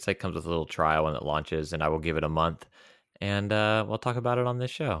 I think it's like comes with a little trial when it launches, and I will give it a month. And we'll talk about it on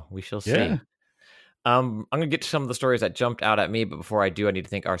this show. We shall Yeah. see. I'm gonna get to some of the stories that jumped out at me, but before I do, I need to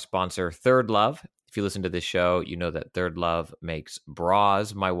thank our sponsor, Third Love. If you listen to this show, you know that Third Love makes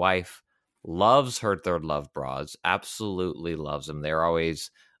bras. My wife loves her Third Love bras, absolutely loves them. They're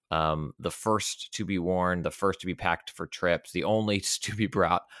always the first to be worn, the first to be packed for trips, the only to be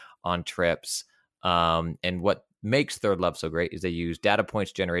brought on trips. And what makes Third Love so great is they use data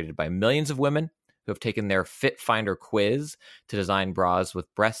points generated by millions of women who have taken their Fit Finder quiz to design bras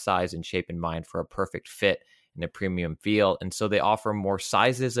with breast size and shape in mind for a perfect fit and a premium feel. And so they offer more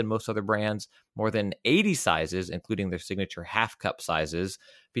sizes than most other brands, more than 80 sizes, including their signature half cup sizes,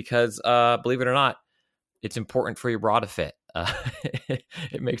 because believe it or not, it's important for your bra to fit.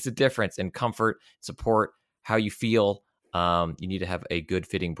 It makes a difference in comfort, support, how you feel. You need to have a good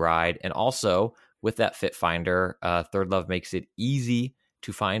fitting bride. And also with that Fit Finder, Third Love makes it easy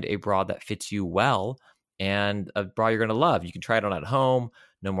to find a bra that fits you well and a bra you're going to love. You can try it on at home.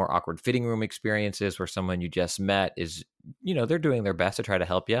 No more awkward fitting room experiences where someone you just met is, they're doing their best to try to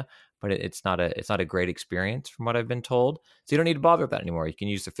help you, but it's not a great experience from what I've been told. So you don't need to bother with that anymore. You can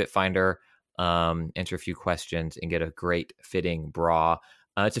use the Fit Finder, answer a few questions, and get a great fitting bra.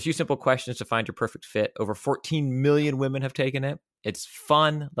 It's a few simple questions to find your perfect fit. Over 14 million women have taken it. It's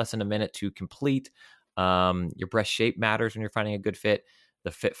fun, less than a minute to complete. Your breast shape matters when you're finding a good fit. The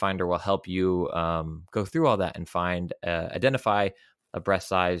Fit Finder will help you go through all that and identify your breast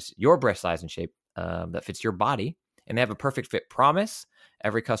size and shape that fits your body. And they have a perfect fit promise.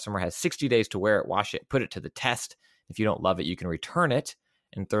 Every customer has 60 days to wear it, wash it, put it to the test. If you don't love it, you can return it.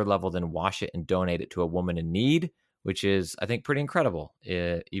 And Third Love will then wash it and donate it to a woman in need. which is, I think, pretty incredible.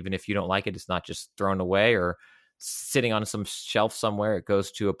 Even if you don't like it, it's not just thrown away or sitting on some shelf somewhere. It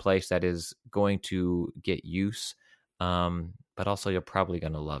goes to a place that is going to get use. But also you're probably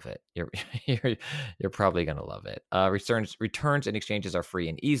going to love it. You're probably going to love it. Returns and exchanges are free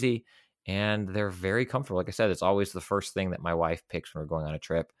and easy, and they're very comfortable. Like I said, it's always the first thing that my wife picks when we're going on a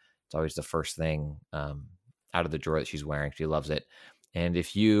trip. It's always the first thing out of the drawer that she's wearing. She loves it. And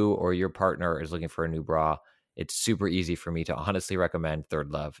if you or your partner is looking for a new bra, it's super easy for me to honestly recommend Third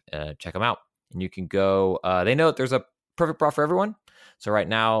Love. Check them out. And you can go, they know that there's a perfect bra for everyone. So right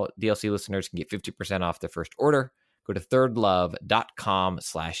now, DLC listeners can get 50% off their first order. Go to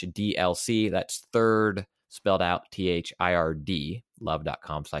thirdlove.com/DLC. That's third spelled out THIRD,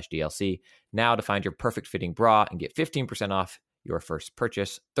 love.com/DLC. Now to find your perfect fitting bra and get 15% off your first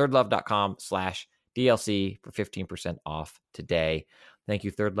purchase. thirdlove.com/DLC for 15% off today. Thank you,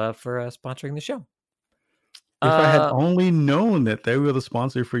 Third Love, for sponsoring the show. If I had only known that they were the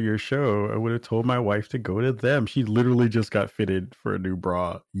sponsor for your show, I would have told my wife to go to them. She literally just got fitted for a new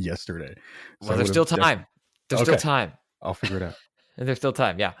bra yesterday. Well, there's still time. There's still time. I'll figure it out. There's still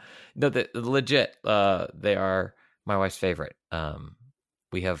time. Yeah. No, legit. They are my wife's favorite.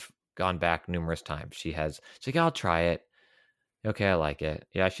 We have gone back numerous times. She's like, I'll try it. Okay, I like it.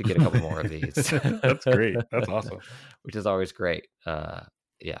 Yeah, I should get a couple more of these. That's great. That's awesome. Which is always great. Yeah,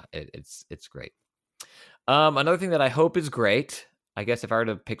 it's great. Another thing that I hope is great, I guess if I were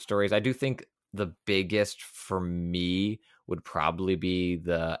to pick stories, I do think the biggest for me would probably be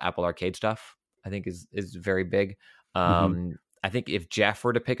the Apple Arcade stuff. I think is very big. I think if Jeff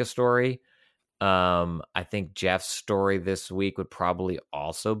were to pick a story, I think Jeff's story this week would probably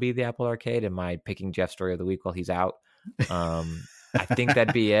also be the Apple Arcade. Am I picking Jeff's story of the week while he's out? I think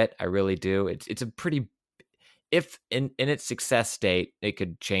that'd be it. I really do. It's a pretty, if in its success state, it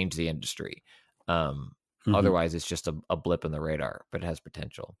could change the industry. Otherwise, it's just a blip in the radar, but it has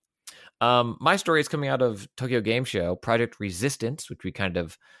potential. My story is coming out of Tokyo Game Show, Project Resistance, which we kind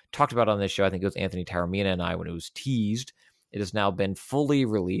of talked about on this show. I think it was Anthony Taormina and I when it was teased. It has now been fully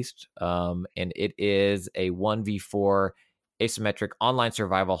released, and it is a 1v4 asymmetric online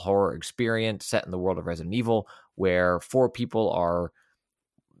survival horror experience set in the world of Resident Evil, where 4 people are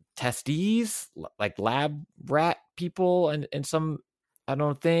testees, like lab rat people, and some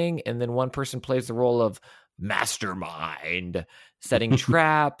thing, and then one person plays the role of mastermind, setting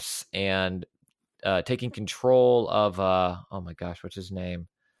traps and taking control of oh my gosh, what's his name?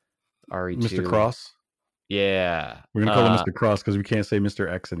 RE2. Mr. Cross. Yeah, we're gonna call him Mr. Cross because we can't say Mr.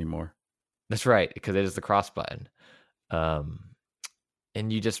 X anymore. That's right, because it is the cross button. And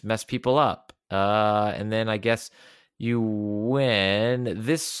you just mess people up, and then I guess you win.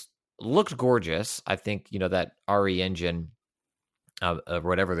 This looked gorgeous. I think that RE engine,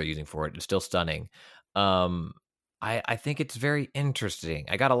 whatever they're using for it, is still stunning. I think it's very interesting.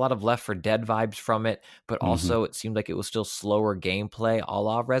 I got a lot of Left 4 Dead vibes from it, but also it seemed like it was still slower gameplay, a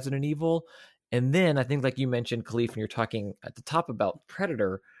la Resident Evil. And then I think, like you mentioned, Kahlief, when you're talking at the top about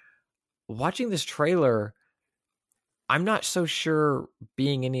Predator, watching this trailer, I'm not so sure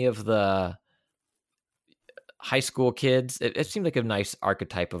being any of the high school kids. It seemed like a nice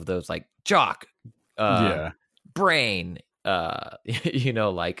archetype of those, like jock, brain,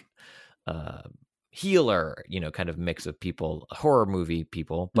 like healer, kind of mix of people, horror movie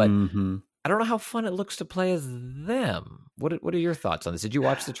people. But I don't know how fun it looks to play as them. What are your thoughts on this? Did you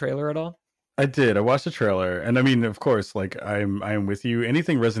watch the trailer at all? I did. I watched the trailer, and I mean, of course, like I am with you.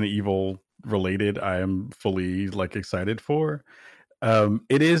 Anything Resident Evil related, I am fully excited for.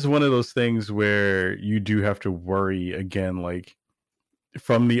 It is one of those things where you do have to worry again, like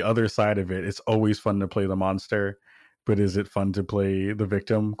from the other side of it. It's always fun to play the monster, but is it fun to play the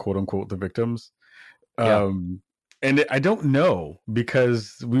victim, quote unquote, the victims? Yeah. And I don't know,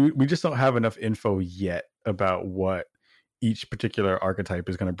 because we just don't have enough info yet about what each particular archetype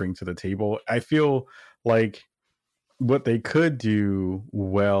is going to bring to the table. I feel like what they could do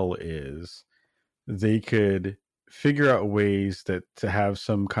well is they could figure out ways to have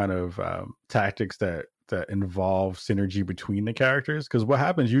some kind of tactics that involve synergy between the characters. Because what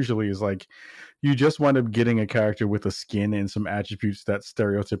happens usually is you just wind up getting a character with a skin and some attributes that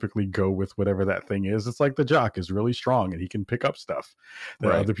stereotypically go with whatever that thing is. It's like the jock is really strong and he can pick up stuff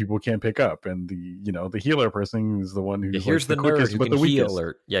that other people can't pick up, and the healer person is the one who's here's the quickest nerd but the weakest. Heal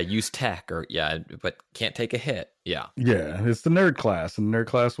or use tech or but can't take a hit. Yeah, it's the nerd class, and the nerd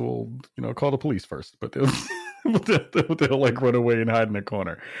class will call the police first, but they'll they'll run away and hide in a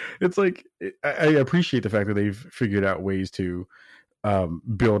corner. It's I appreciate the fact that they've figured out ways to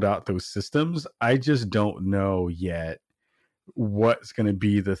build out those systems. I just don't know yet what's going to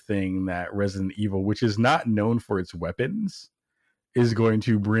be the thing that Resident Evil, which is not known for its weapons, is going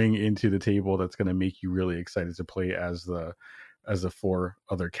to bring into the table that's going to make you really excited to play as the four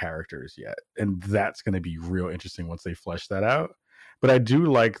other characters yet. And that's going to be real interesting once they flesh that out. But I do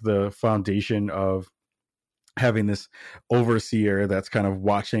like the foundation of having this overseer that's kind of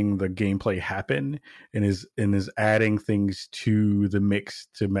watching the gameplay happen and is adding things to the mix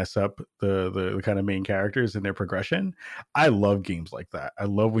to mess up the kind of main characters and their progression. I love games like that. I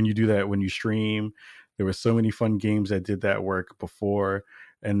love when you do that when you stream. There were so many fun games that did that work before.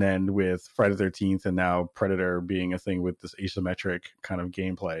 And then with Friday the 13th and now Predator being a thing with this asymmetric kind of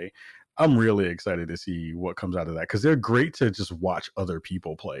gameplay, I'm really excited to see what comes out of that, because they're great to just watch other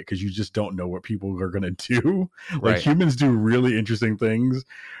people play, because you just don't know what people are going to do. Like humans do really interesting things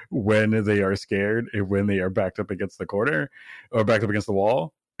when they are scared and when they are backed up against the corner or backed up against the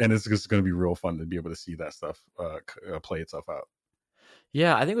wall. And it's just going to be real fun to be able to see that stuff play itself out.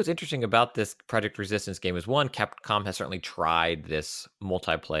 Yeah, I think what's interesting about this Project Resistance game is, one, Capcom has certainly tried this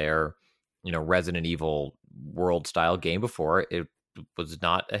multiplayer, Resident Evil world style game before. It was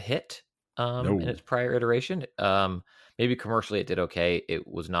not a hit in its prior iteration. Maybe commercially it did okay. It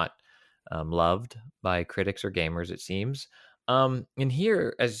was not loved by critics or gamers, it seems. And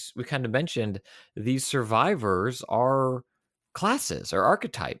here, as we kind of mentioned, these survivors are classes or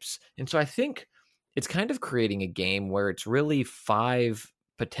archetypes. And so I think it's kind of creating a game where it's really 5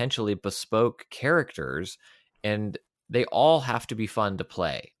 potentially bespoke characters, and they all have to be fun to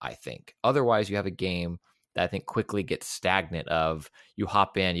play, I think. Otherwise, you have a game that I think quickly gets stagnant of, you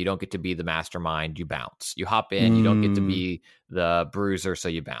hop in, you don't get to be the mastermind, you bounce. You hop in, you don't get to be the bruiser, so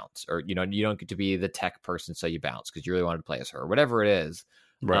you bounce. Or, you don't get to be the tech person, so you bounce because you really wanted to play as her, or whatever it is.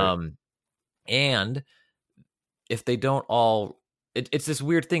 Right. And if they don't all... It's this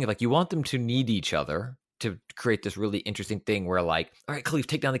weird thing of, like, you want them to need each other to create this really interesting thing where, like, all right, Kahlief,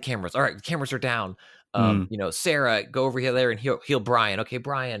 take down the cameras. All right, the cameras are down. Sarah, go over here there and heal Brian. Okay,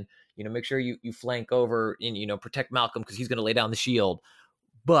 Brian, make sure you flank over and, protect Malcolm because he's going to lay down the shield.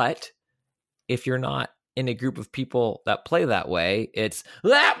 But if you're not in a group of people that play that way, it's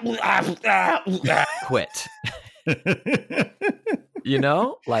quit.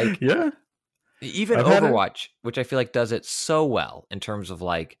 Yeah. Even Overwatch, which I feel like does it so well in terms of,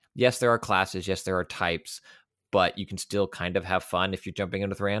 like, yes, there are classes, yes, there are types, but you can still kind of have fun if you're jumping in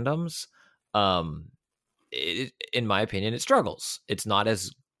with randoms. In my opinion, it struggles. It's not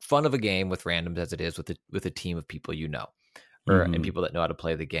as fun of a game with randoms as it is with a team of people and people that know how to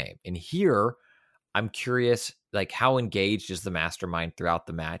play the game. And here, I'm curious, like, how engaged is the mastermind throughout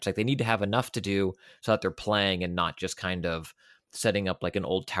the match? Like, they need to have enough to do so that they're playing and not just kind of setting up like an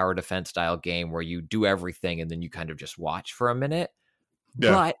old tower defense style game where you do everything and then you kind of just watch for a minute.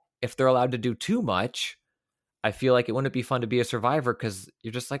 Yeah. But if they're allowed to do too much, I feel like it wouldn't be fun to be a survivor, because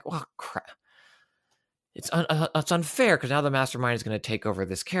you're just like, well, crap. It's unfair because now the mastermind is going to take over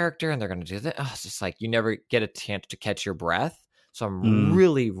this character and they're going to do that. Oh, it's just like you never get a chance to catch your breath. So I'm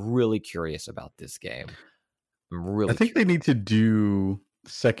really, really curious about this game. I think they need to do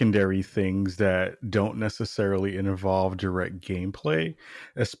secondary things that don't necessarily involve direct gameplay,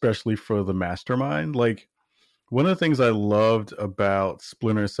 especially for the mastermind. Like, one of the things I loved about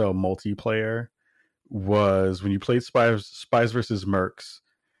Splinter Cell multiplayer was when you played Spies versus Mercs,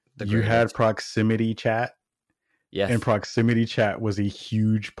 you had proximity chat. Yes. And proximity chat was a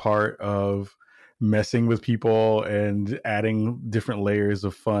huge part of messing with people and adding different layers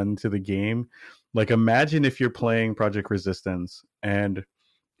of fun to the game. Like, imagine if you're playing Project Resistance, and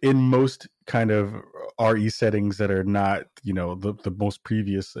in most kind of RE settings that are not, the most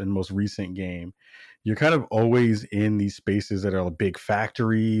previous and most recent game, you're kind of always in these spaces that are big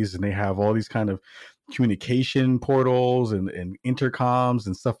factories, and they have all these kind of communication portals and intercoms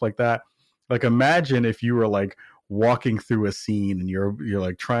and stuff like that. Like, imagine if you were like walking through a scene and you're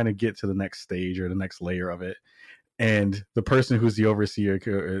like trying to get to the next stage or the next layer of it, and the person who's the overseer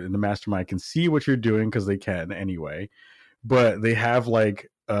and the mastermind can see what you're doing, because they can anyway, but they have like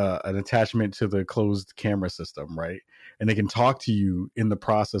an attachment to the closed camera system, right? And they can talk to you in the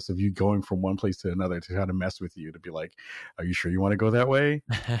process of you going from one place to another to try to mess with you, to be like, are you sure you want to go that way?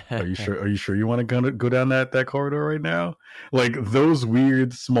 Are you sure you want to go down that corridor right now? Like, those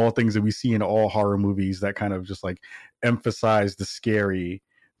weird small things that we see in all horror movies that kind of just like emphasize the scary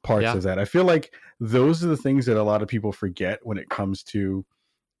parts of that. I feel like those are the things that a lot of people forget when it comes to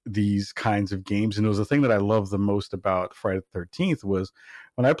these kinds of games. And it was the thing that I love the most about Friday the 13th was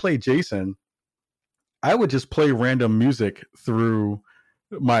when I played Jason, I would just play random music through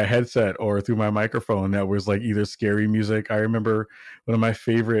my headset or through my microphone that was like either scary music. I remember one of my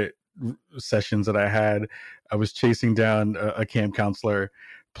favorite sessions that I had. I was chasing down a camp counselor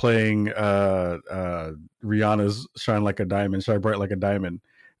playing Rihanna's Shine Bright Like a Diamond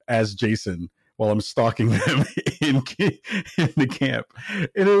as Jason while I'm stalking them in the camp.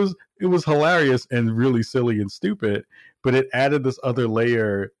 And it was hilarious and really silly and stupid, but it added this other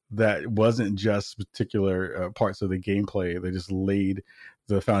layer that wasn't just particular parts of the gameplay. They just laid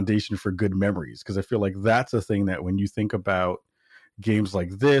the foundation for good memories, because I feel like that's a thing that when you think about games like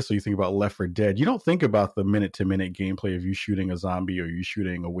this, or you think about Left 4 Dead, you don't think about the minute-to-minute gameplay of you shooting a zombie or you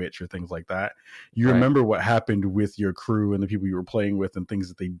shooting a witch or things like that. You remember what happened with your crew and the people you were playing with and things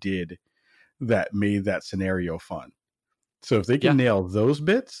that they did that made that scenario fun. So if they can nail those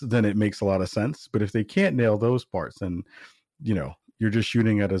bits, then it makes a lot of sense. But if they can't nail those parts, then, you know, you're just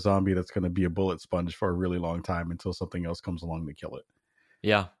shooting at a zombie that's going to be a bullet sponge for a really long time until something else comes along to kill it.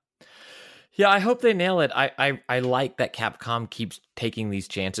 Yeah. Yeah, I hope they nail it. I like that Capcom keeps taking these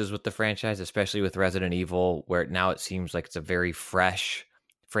chances with the franchise, especially with Resident Evil, where now it seems like it's a very fresh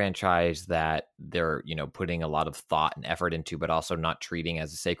franchise that they're, you know, putting a lot of thought and effort into, but also not treating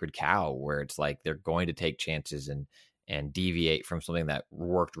as a sacred cow, where it's like they're going to take chances and deviate from something that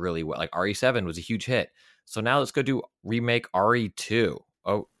worked really well. Like RE7 was a huge hit. So now let's go do remake RE2.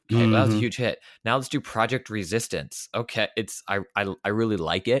 Oh, okay, well, that was a huge hit. Now let's do Project Resistance. Okay, I really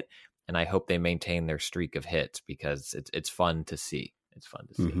like it. And I hope they maintain their streak of hits, because it's fun to see. It's fun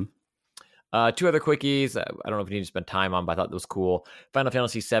to see. Two other quickies. I don't know if you need to spend time on, but I thought that was cool. Final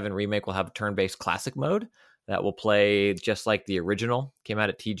Fantasy VII Remake will have a turn-based classic mode that will play just like the original. Came out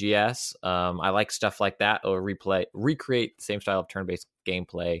at TGS. I like stuff like that. Or recreate the same style of turn-based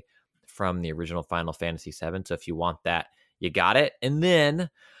gameplay from the original Final Fantasy VII. So if you want that, you got it. And then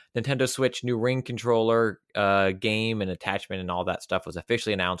Nintendo Switch new Ring controller game and attachment and all that stuff was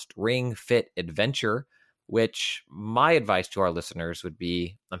officially announced. Ring Fit Adventure, which my advice to our listeners would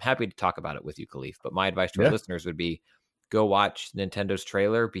be, I'm happy to talk about it with you, Kahlief, but my advice to our listeners would be, go watch Nintendo's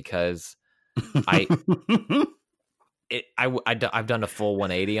trailer, because I've done a full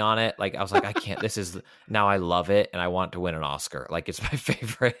 180 on it. Like, I was like, I can't, now I love it and I want to win an Oscar. Like, it's my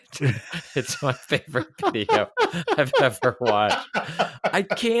favorite. It's my favorite video I've ever watched. I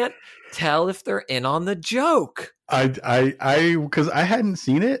can't tell if they're in on the joke. Because I hadn't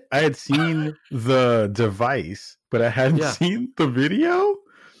seen it. I had seen the device, but I hadn't seen the video.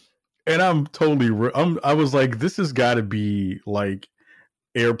 And I'm totally, I was like, this has got to be like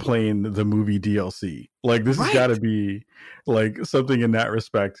Airplane the movie DLC. Like, this has got to be like something in that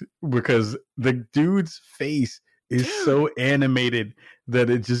respect, because the dude's face is so animated that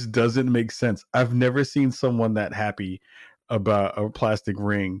it just doesn't make sense. I've never seen someone that happy about a plastic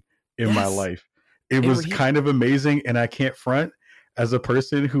ring in my life. It was kind of amazing, and I can't front, as a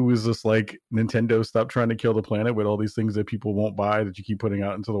person who is just like, Nintendo, stop trying to kill the planet with all these things that people won't buy that you keep putting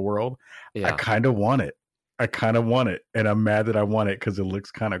out into the world. I kind of want it. And I'm mad that I want it because it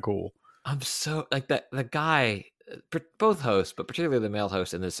looks kind of cool. I'm so like that. The guy, both hosts, but particularly the male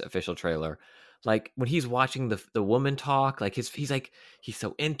host in this official trailer, like when he's watching the woman talk, like he's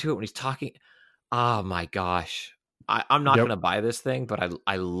so into it when he's talking. Oh my gosh. I'm not going to buy this thing, but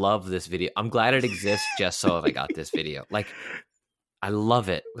I love this video. I'm glad it exists just so I got this video. Like, I love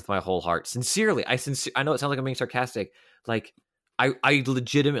it with my whole heart. Sincerely. I know it sounds like I'm being sarcastic. Like, I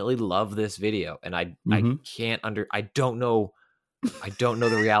legitimately love this video, and I don't know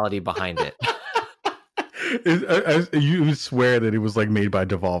the reality behind it. You swear that it was like made by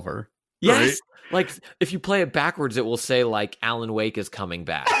Devolver. Yes. Right? Like, if you play it backwards, it will say like Alan Wake is coming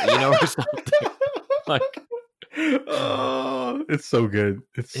back, you know, or something. Like, oh, it's so good.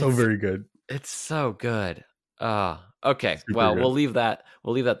 It's so very good. It's so good. Okay. Super well, good. we'll leave that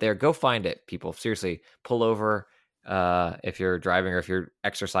there. Go find it, people. Seriously, pull over if you're driving or if you're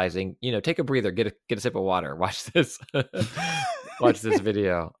exercising. You know, take a breather, get a sip of water, watch this watch this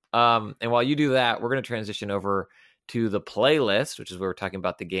video. And while you do that, we're going to transition over to the playlist, which is where we're talking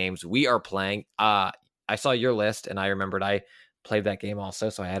about the games we are playing. I saw your list and I remembered I played that game also,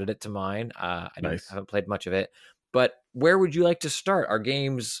 so I added it to mine. I haven't played much of it, but where would you like to start? Our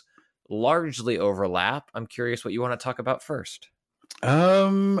games largely overlap. I'm curious what you want to talk about first.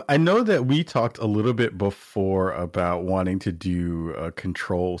 I know that we talked a little bit before about wanting to do a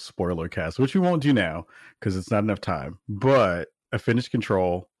Control spoiler cast, which we won't do now because it's not enough time, but I finished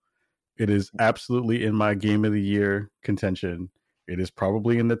Control. It is absolutely in my game of the year contention. It is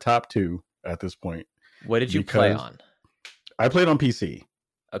probably in the top 2 at this point. What did you play on? I played on PC.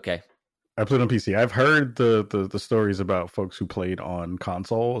 Okay. I played on PC. I've heard the stories about folks who played on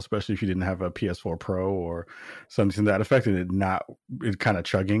console, especially if you didn't have a PS4 Pro or something to that effect, and it kind of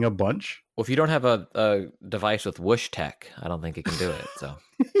chugging a bunch. Well, if you don't have a device with whoosh tech, I don't think it can do it. So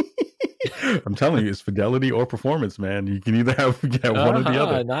I'm telling you, it's fidelity or performance, man. You can either have one or the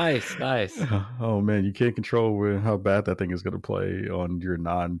other. Nice, nice. Oh man, you can't control how bad that thing is going to play on your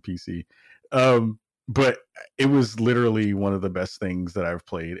non PC. But it was literally one of the best things that I've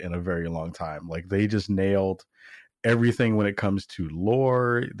played in a very long time. Like, they just nailed everything when it comes to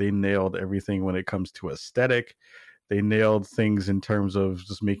lore. They nailed everything when it comes to aesthetic. They nailed things in terms of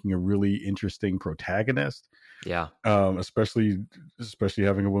just making a really interesting protagonist. Yeah. Especially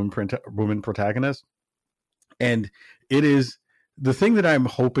having a woman protagonist. And it is the thing that I'm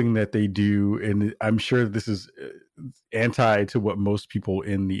hoping that they do, and I'm sure this is anti to what most people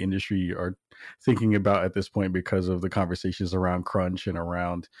in the industry are thinking about at this point because of the conversations around crunch and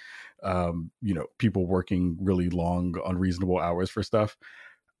around people working really long, unreasonable hours for stuff.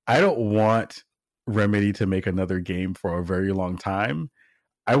 I don't want Remedy to make another game for a very long time.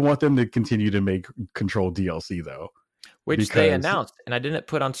 I want them to continue to make Control DLC though, which they announced, and I didn't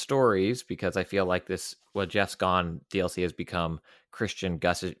put on stories because I feel like this Jeff's Gone DLC has become Christian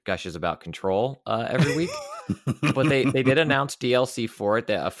gushes about Control every week. But they did announce DLC for it,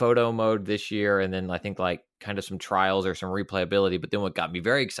 a photo mode this year, and then I think like kind of some trials or some replayability. But then what got me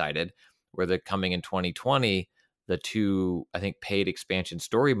very excited were the coming in 2020, the two, I think, paid expansion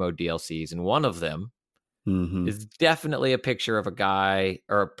story mode DLCs, and one of them is definitely a picture of a guy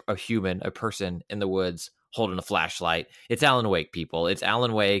or a human, a person in the woods holding a flashlight. It's Alan Wake, people. It's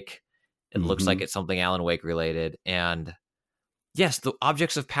Alan Wake. It looks like it's something Alan Wake related. And yes, the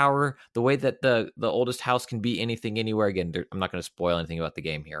objects of power, the way that the oldest house can be anything, anywhere. Again, I'm not going to spoil anything about the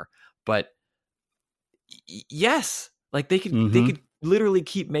game here, but yes, like they could literally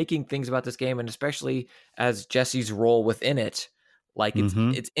keep making things about this game, and especially as Jesse's role within it, like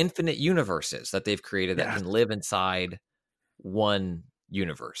it's infinite universes that they've created that can live inside one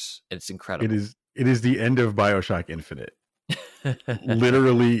universe. It's incredible. It is the end of BioShock Infinite.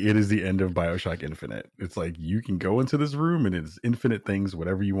 Literally, it is the end of BioShock Infinite. It's like you can go into this room and it's infinite things,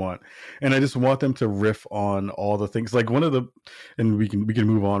 whatever you want. And I just want them to riff on all the things. Like and we can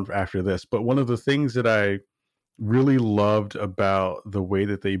move on after this. But one of the things that I really loved about the way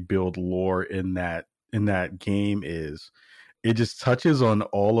that they build lore in that game is it just touches on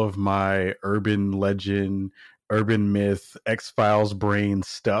all of my urban legend, urban myth, X-Files brain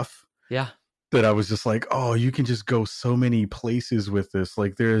stuff. Yeah. That I was just like, oh, you can just go so many places with this.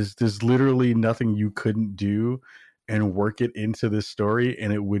 Like there's literally nothing you couldn't do and work it into this story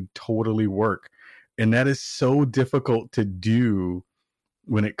and it would totally work. And that is so difficult to do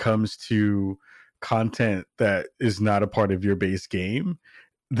when it comes to content that is not a part of your base game.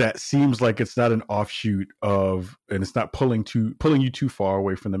 That seems like it's not an offshoot of, and it's not pulling you too far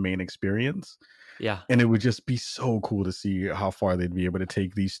away from the main experience. Yeah. And it would just be so cool to see how far they'd be able to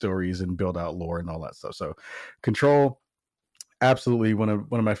take these stories and build out lore and all that stuff. So Control, absolutely one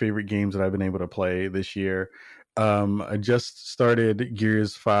of my favorite games that I've been able to play this year. I just started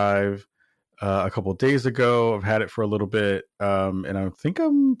Gears 5 a couple of days ago. I've had it for a little bit. And I think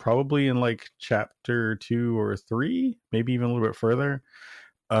I'm probably in like chapter 2 or 3, maybe even a little bit further.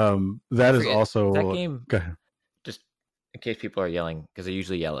 That is also that game. Just in case people are yelling, because they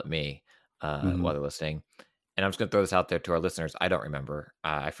usually yell at me while they're listening, and I'm just going to throw this out there to our listeners. I don't remember.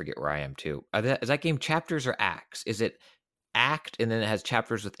 I forget where I am too. Is that game chapters or acts? Is it act and then it has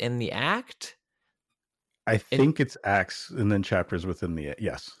chapters within the act? I think it's acts and then chapters within the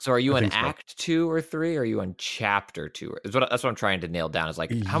yes. So are you on act 2 or 3? Or are you on chapter 2? That's what I'm trying to nail down. Is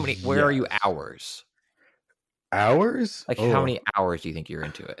like how many? Where are you hours? Hours? Like how many hours do you think you're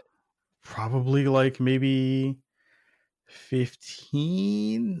into it? Probably like maybe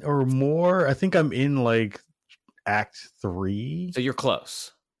 15 or more. I think I'm in like act 3. So you're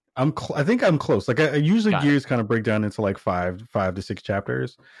close. I think I'm close. Like I usually Gears kind of break down into like 5 to 6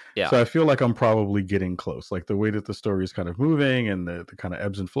 chapters. Yeah. So I feel like I'm probably getting close. Like the way that the story is kind of moving and the kind of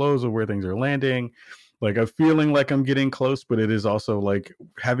ebbs and flows of where things are landing. Like I'm feeling like I'm getting close, but it is also like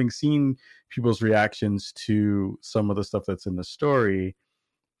having seen people's reactions to some of the stuff that's in the story,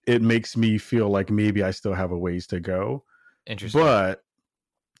 it makes me feel like maybe I still have a ways to go. Interesting. But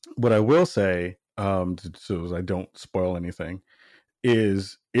what I will say, so I don't spoil anything,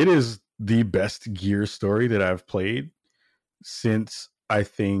 is it is the best Gear story that I've played since I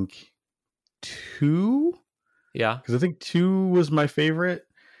think 2. Yeah. Because I think 2 was my favorite.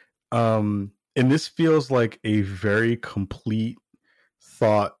 And this feels like a very complete,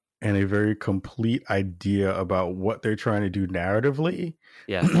 thought and a very complete idea about what they're trying to do narratively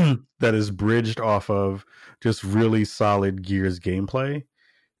Yes. that is bridged off of just really solid Gears gameplay.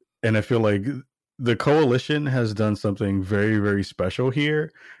 And I feel like the Coalition has done something very, very special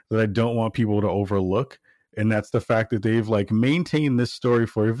here that I don't want people to overlook. And that's the fact that they've like maintained this story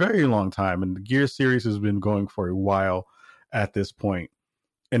for a very long time. And the Gears series has been going for a while at this point.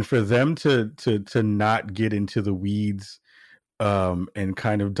 And for them to not get into the weeds and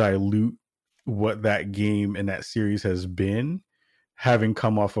kind of dilute what that game and that series has been, having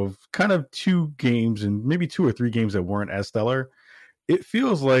come off of kind of two games and maybe two or three games that weren't as stellar, it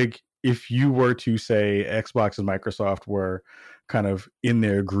feels like if you were to say Xbox and Microsoft were kind of in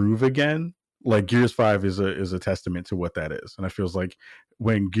their groove again, like Gears 5 is a testament to what that is. And it feels like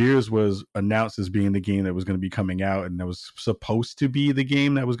when Gears was announced as being the game that was going to be coming out and that was supposed to be the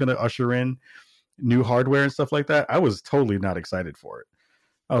game that was going to usher in new hardware and stuff like that, I was totally not excited for it.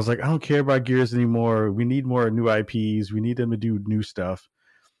 I was like, I don't care about Gears anymore. We need more new IPs. We need them to do new stuff.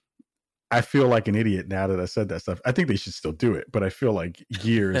 I feel like an idiot now that I said that stuff. I think they should still do it, but I feel like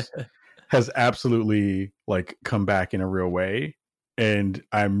Gears has absolutely like come back in a real way. And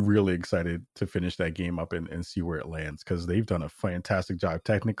I'm really excited to finish that game up and see where it lands, because they've done a fantastic job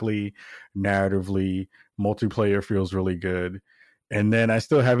technically, narratively, multiplayer feels really good. And then I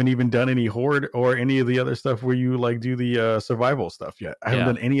still haven't even done any Horde or any of the other stuff where you like do the survival stuff yet. I haven't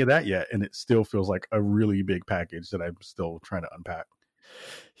done any of that yet. And it still feels like a really big package that I'm still trying to unpack.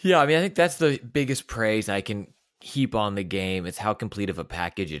 Yeah, I mean, I think that's the biggest praise I can heap on the game. It's how complete of a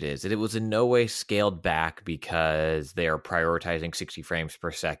package it is. And it was in no way scaled back because they are prioritizing 60 frames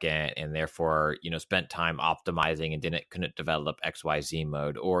per second and therefore, spent time optimizing and couldn't develop XYZ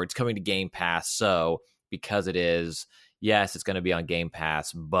mode, or it's coming to Game Pass. So because it is, yes, it's going to be on Game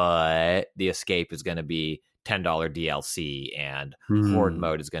Pass, but the escape is going to be $10 DLC and Horde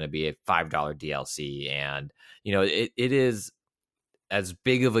mode is going to be a $5 DLC. And, it is as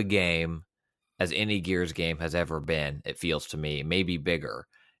big of a game as any Gears game has ever been, it feels to me, maybe bigger.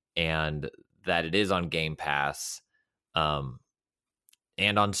 And that it is on Game Pass and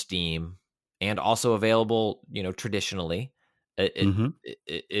on Steam and also available, traditionally.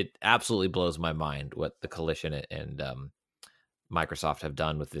 It absolutely blows my mind what the Coalition and Microsoft have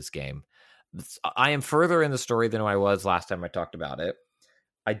done with this game. I am further in the story than I was last time I talked about it.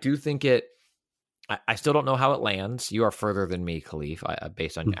 I do think I still don't know how it lands. You are further than me, Kahlief,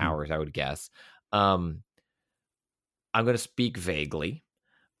 based on hours, I would guess. I'm going to speak vaguely.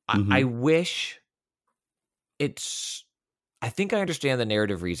 I wish I think I understand the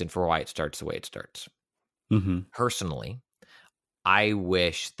narrative reason for why it starts the way it starts. Personally, I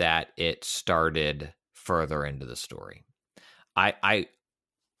wish that it started further into the story. I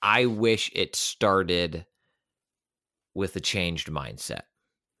wish it started with a changed mindset.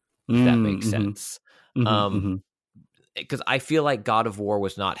 If that makes sense. Because I feel like God of War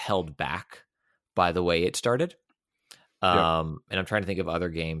was not held back by the way it started. And I'm trying to think of other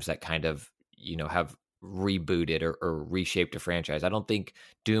games that kind of, have rebooted or reshaped a franchise. I don't think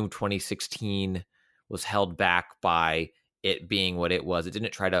Doom 2016 was held back by it being what it was. It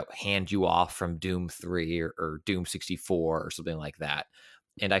didn't try to hand you off from Doom 3 or Doom 64 or something like that.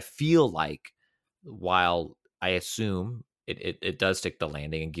 And I feel like while I assume it does stick the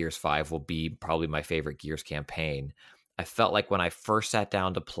landing, and Gears 5 will be probably my favorite Gears campaign, I felt like when I first sat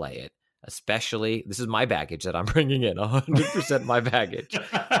down to play it, especially, this is my baggage that I'm bringing in, 100% my baggage.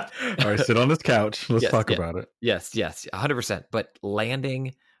 All right, sit on this couch. Let's talk about it. Yes, 100%. But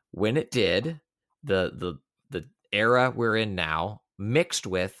landing when it did, the era we're in now, mixed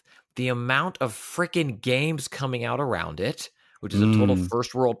with the amount of freaking games coming out around it, which is a total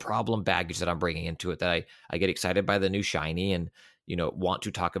first world problem baggage that I'm bringing into it, that I get excited by the new shiny and, want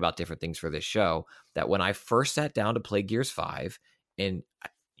to talk about different things for this show, that when I first sat down to play Gears 5, and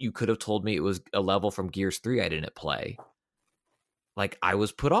you could have told me it was a level from Gears 3 I didn't play, like, I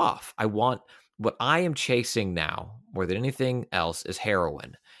was put off. What I am chasing now more than anything else is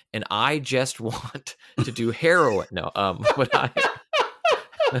heroin. And I just want to do heroin. No, and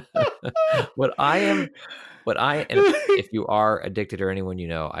if you are addicted or anyone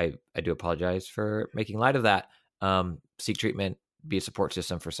I do apologize for making light of that. Seek treatment, be a support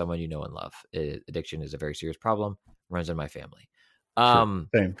system for someone you know and love. Addiction is a very serious problem, runs in my family.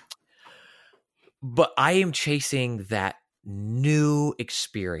 Same. But I am chasing that new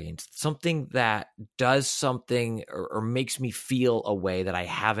experience, something that does something or makes me feel a way that I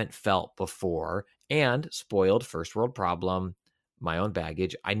haven't felt before. And spoiled first world problem, my own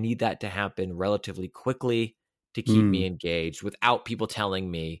baggage, I need that to happen relatively quickly to keep me engaged without people telling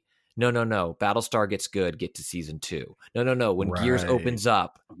me, no, Battlestar gets good, get to season 2. No, when Gears opens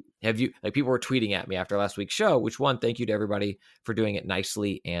up, Have you, like, people were tweeting at me after last week's show, which one, thank you to everybody for doing it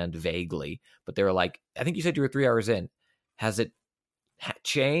nicely and vaguely. But they were like, I think you said you were 3 hours in. Has it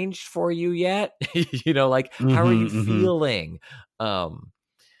changed for you yet? Like, how are you feeling?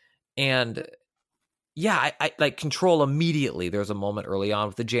 And yeah, I like Control immediately. There's a moment early on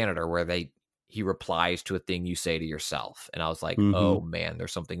with the janitor where he replies to a thing you say to yourself. And I was like, oh man,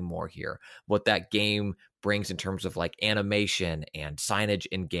 there's something more here. What that game brings in terms of like animation and signage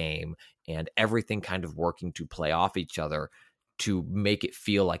in game and everything kind of working to play off each other to make it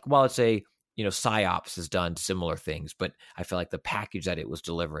feel like, well, it's PsyOps has done similar things, but I feel like the package that it was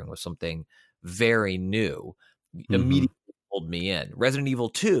delivering was something very new. Immediately pulled me in. Resident Evil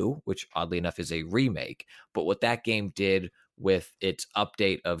 2, which oddly enough is a remake, but what that game did with its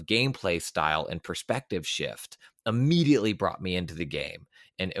update of gameplay style and perspective shift immediately brought me into the game,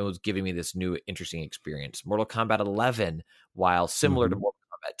 and it was giving me this new interesting experience. Mortal Kombat 11, while similar to Mortal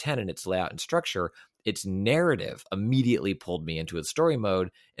Kombat 10 in its layout and structure, its narrative immediately pulled me into its story mode,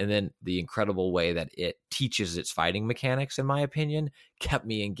 and then the incredible way that it teaches its fighting mechanics, in my opinion, kept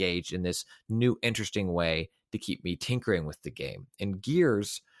me engaged in this new interesting way to keep me tinkering with the game. And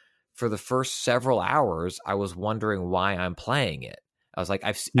Gears, for the first several hours, I was wondering why I'm playing it. I was like,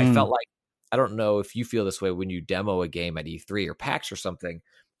 I felt like, I don't know if you feel this way when you demo a game at E3 or PAX or something,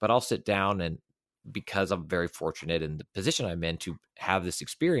 but I'll sit down, and because I'm very fortunate in the position I'm in to have this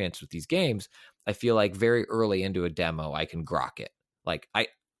experience with these games, I feel like very early into a demo, I can grok it. Like,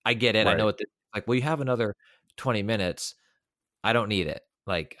 I get it. Right. I know what like, well, you have another 20 minutes. I don't need it.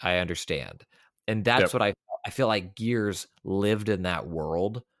 Like, I understand. And that's what I feel like Gears lived in that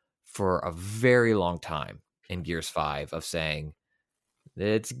world for a very long time in Gears 5 of saying,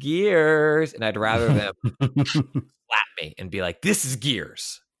 it's Gears. And I'd rather them slap me and be like, this is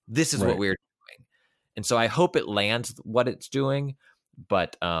Gears. This is what we're doing. And so I hope it lands what it's doing.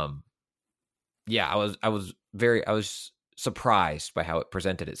 But yeah, I was surprised by how it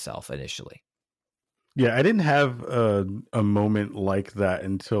presented itself initially. Yeah, I didn't have a moment like that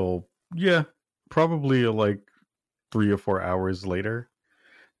until probably like 3 or 4 hours later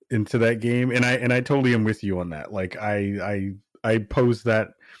into that game, and I totally am with you on that. Like I pose that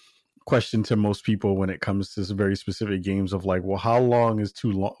question to most people when it comes to very specific games of like, well, how long is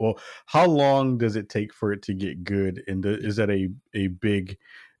too long? Well, how long does it take for it to get good? And is that a big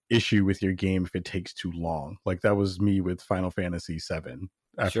issue with your game if it takes too long? Like that was me with Final Fantasy VII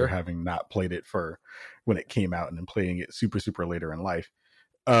after having not played it for when it came out and then playing it super later in life.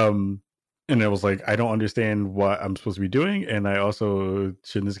 And I was like, I don't understand what I'm supposed to be doing. And I also,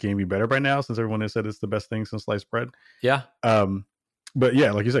 shouldn't this game be better by now since everyone has said it's the best thing since sliced bread? Yeah. But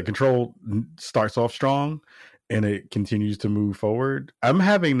yeah, like you said, Control starts off strong and it continues to move forward. I'm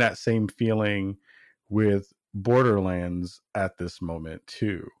having that same feeling with Borderlands at this moment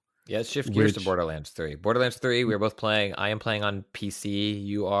too. Yeah, let's shift gears to Borderlands 3. Borderlands 3, we are both playing. I am playing on PC.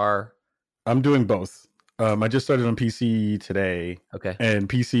 You are? I'm doing both. I just started on PC today. Okay. And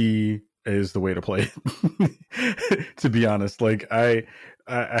PC is the way to play it. To be honest, like I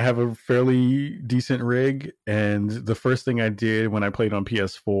have a fairly decent rig, and the first thing I did when I played on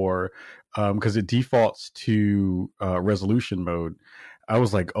PS4, because it defaults to resolution mode, I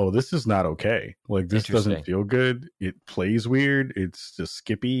was like, oh, this is not okay. Like this doesn't feel good. It plays weird. It's just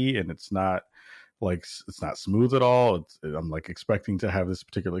skippy, and it's not smooth at all. I'm like expecting to have this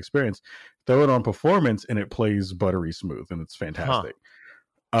particular experience. Throw it on performance, and it plays buttery smooth, and it's fantastic.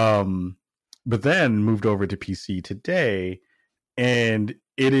 But then moved over to PC today, and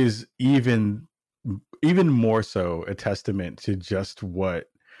it is even more so a testament to just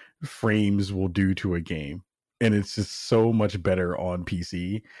what frames will do to a game. And it's just so much better on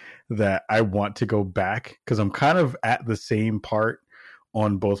PC that I want to go back, because I'm kind of at the same part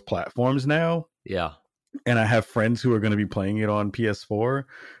on both platforms now. Yeah. And I have friends who are going to be playing it on PS4.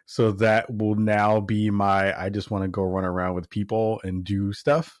 So that will now be my, I just want to go run around with people and do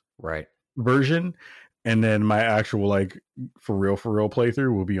stuff version. And then my actual, like, for real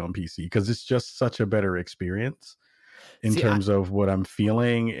playthrough will be on PC, because it's just such a better experience in terms of what I'm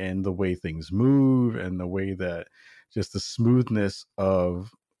feeling and the way things move and the way that just the smoothness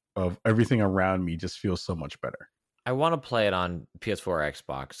of everything around me just feels so much better. I want to play it on PS4 or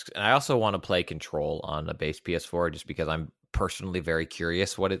Xbox, and I also want to play Control on a base PS4 just because I'm personally very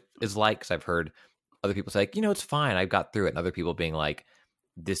curious what it is like, because I've heard other people say, like, it's fine, I got through it, and other people being like,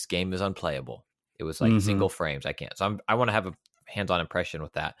 this game is unplayable. It was like single frames. I can't. So I want to have a hands-on impression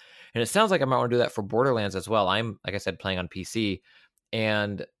with that. And it sounds like I might want to do that for Borderlands as well. I'm, like I said, playing on PC,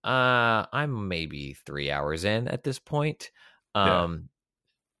 and I'm maybe 3 hours in at this point. I'm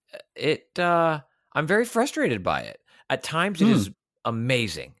very frustrated by it. At times it is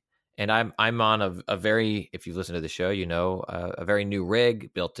amazing. and I'm on a very, if you listen to the show, a very new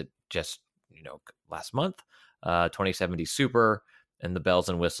rig, built it just last month, 2070 Super, and the bells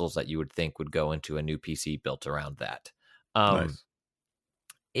and whistles that you would think would go into a new PC built around that. Nice.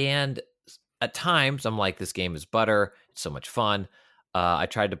 And at times I'm like, this game is butter. It's so much fun. I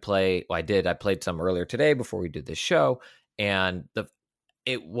tried to play. Well, I did. I played some earlier today before we did this show, and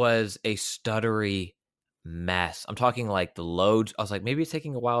it was a stuttery mess. I'm talking like the loads. I was like, maybe it's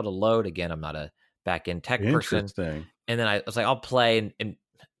taking a while to load. Again, I'm not a back end tech person. Interesting. And then I was like, I'll play and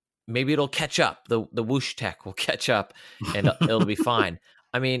maybe it'll catch up. The whoosh tech will catch up and it'll be fine.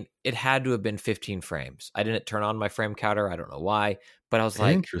 I mean, it had to have been 15 frames. I didn't turn on my frame counter. I don't know why, but I was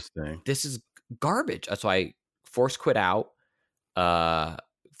like, interesting. This is garbage. So I force quit out of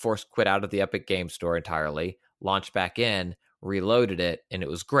the Epic Game Store entirely, launched back in, reloaded it, and it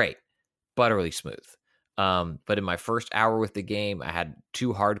was great. Butterly smooth. But in my first hour with the game, I had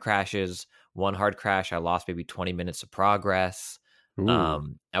 2 hard crashes. One hard crash, I lost maybe 20 minutes of progress. I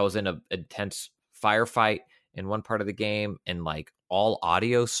was in an intense firefight in one part of the game, and like all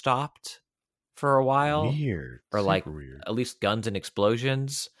audio stopped for a while. Weird. Or like weird. At least guns and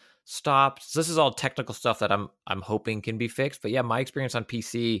explosions stopped. So this is all technical stuff that I'm hoping can be fixed. But yeah, my experience on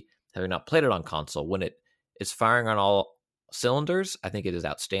PC, having not played it on console, when it is firing on all cylinders, I think it is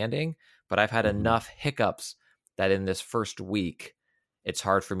outstanding. But I've had enough hiccups that in this first week, it's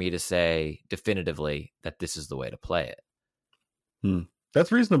hard for me to say definitively that this is the way to play it.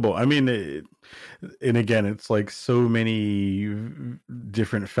 That's reasonable. I mean, and again, it's like so many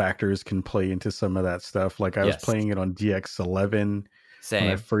different factors can play into some of that stuff. Like I was playing it on DX11 when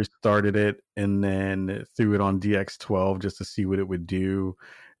I first started it, and then threw it on DX12 just to see what it would do.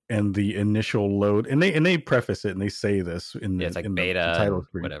 And the initial load, and they preface it and they say this in the, it's like in beta, the title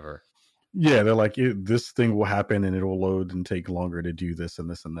screen, whatever. Yeah, they're like, this thing will happen and it'll load and take longer to do this and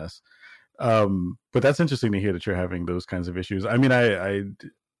this and this. But that's interesting to hear that you're having those kinds of issues. I mean,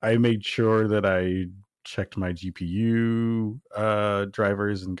 I made sure that I checked my GPU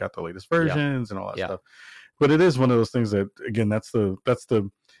drivers and got the latest versions and all that stuff. But it is one of those things that, again, that's the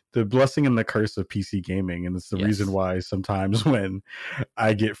blessing and the curse of PC gaming, and it's the reason why sometimes when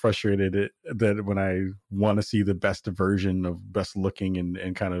I get frustrated that when I want to see the best version of best looking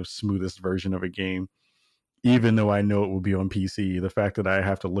and kind of smoothest version of a game, even though I know it will be on PC, the fact that I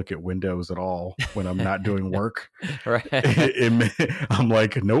have to look at Windows at all when I'm not doing work, right? I'm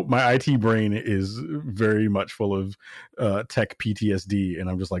like, nope, my IT brain is very much full of tech PTSD, and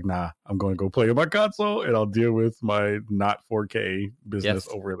I'm just like, nah, I'm going to go play on my console, and I'll deal with my not 4K business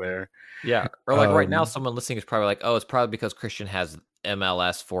over there. Yeah, or like right now, someone listening is probably like, oh, it's probably because Christian has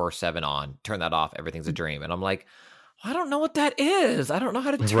MLS 4.7 on. Turn that off. Everything's a dream. And I'm like, I don't know what that is. I don't know how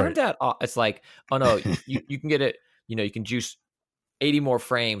to turn that off. It's like, oh no, you can get it. You can juice 80 more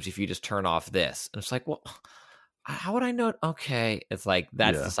frames if you just turn off this. And it's like, well, how would I know? Okay, it's like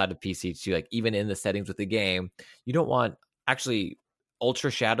that's the side of PC too. Like even in the settings with the game, you don't want actually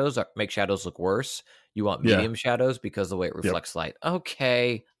ultra shadows make shadows look worse. You want medium shadows because the way it reflects light.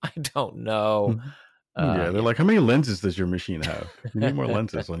 Okay, I don't know. They're like, how many lenses does your machine have? You need more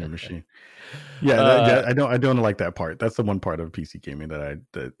lenses on your machine. I don't like that part. That's the one part of PC gaming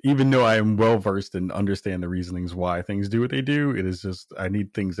that even though I am well versed and understand the reasonings why things do what they do, it is just I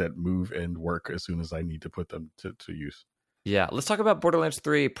need things that move and work as soon as I need to put them to use. Yeah, let's talk about Borderlands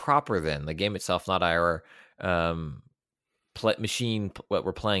 3 proper then. The game itself, not our machine, what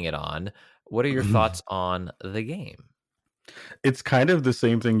we're playing it on. What are your thoughts on the game? It's kind of the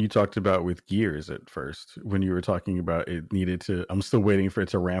same thing you talked about with Gears at first when you were talking about it needed to. I'm still waiting for it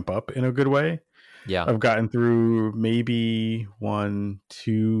to ramp up in a good way. Yeah, I've gotten through maybe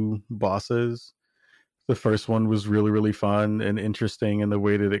 1-2 bosses. The first one was really, really fun and interesting in the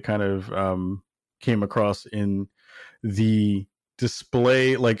way that it kind of came across in the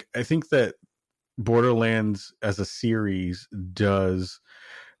display. Like, I think that Borderlands as a series does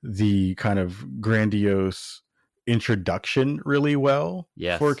the kind of grandiose introduction really well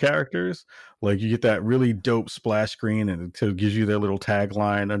for characters. Like you get that really dope splash screen and it gives you their little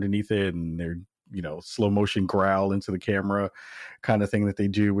tagline underneath it and their slow motion growl into the camera kind of thing that they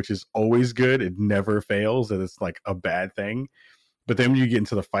do, which is always good. It never fails, and it's like a bad thing. But then when you get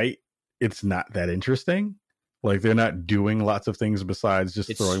into the fight, it's not that interesting. Like they're not doing lots of things besides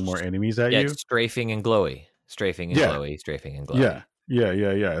just throwing more enemies at you. It's strafing and glowy, glowy, strafing and glowy. Yeah.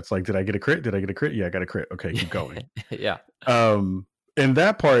 It's like, did I get a crit? Yeah, I got a crit. Okay, keep going. And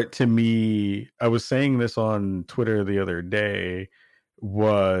that part to me, I was saying this on Twitter the other day,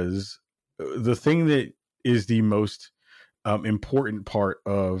 was the thing that is the most important part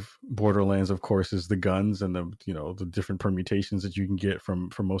of Borderlands, of course, is the guns and the different permutations that you can get from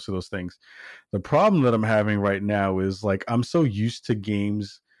most of those things. The problem that I'm having right now is like I'm so used to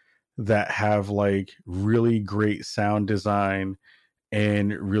games that have like really great sound design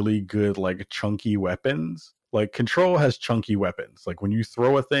and really good like chunky weapons. Like Control has chunky weapons. Like when you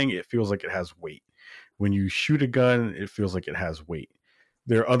throw a thing, it feels like it has weight. When you shoot a gun, it feels like it has weight.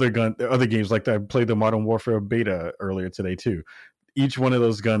 There are other games like that. I played the Modern Warfare beta earlier today too. Each one of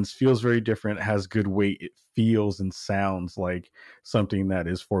those guns feels very different, has good weight. It feels and sounds like something that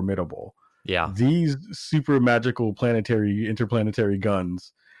is formidable. Yeah. These super magical interplanetary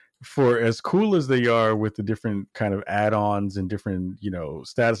guns, for as cool as they are with the different kind of add-ons and different,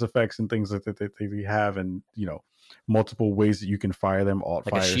 status effects and things like that they have, and, multiple ways that you can fire them, alt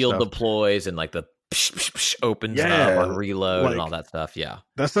Like fire a shield stuff. deploys and like the opens up on reload like, and all that stuff. Yeah.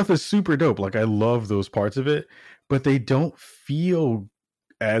 That stuff is super dope. Like I love those parts of it, but they don't feel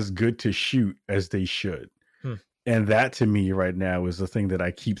as good to shoot as they should. And that to me right now is the thing that I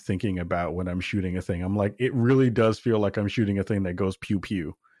keep thinking about when I'm shooting a thing. I'm like, it really does feel like I'm shooting a thing that goes pew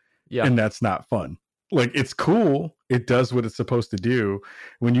pew. Yeah. And that's not fun. Like it's cool. It does what it's supposed to do.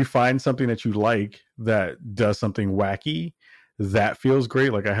 When you find something that you like that does something wacky, that feels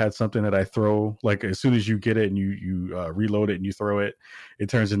great. Like I had something that I throw, like as soon as you get it and you reload it and you throw it, it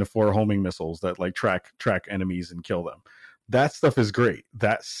turns into 4 homing missiles that like track enemies and kill them. That stuff is great.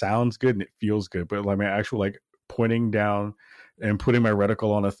 That sounds good and it feels good. But like my actual like pointing down and putting my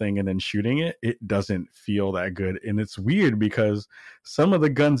reticle on a thing and then shooting it, it doesn't feel that good. And it's weird because some of the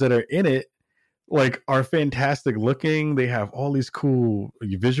guns that are in it like are fantastic looking. They have all these cool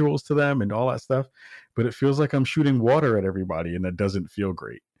visuals to them and all that stuff, but it feels like I'm shooting water at everybody and that doesn't feel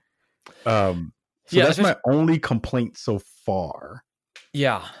great. So that's my only complaint so far.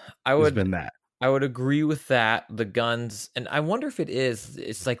 Yeah, has been that. I would agree with that. The guns, and I wonder if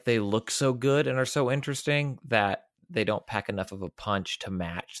it's like they look so good and are so interesting that they don't pack enough of a punch to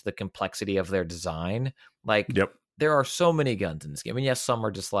match the complexity of their design. Like, there are so many guns in this game. I mean, yes, some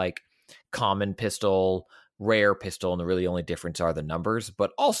are just like common pistol, rare pistol, and the really only difference are the numbers.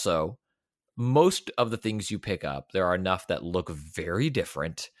 But also, most of the things you pick up, there are enough that look very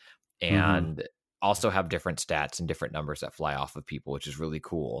different and also have different stats and different numbers that fly off of people, which is really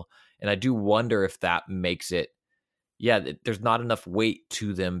cool. And I do wonder if that makes it, there's not enough weight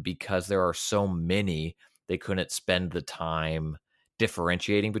to them because there are so many. They couldn't spend the time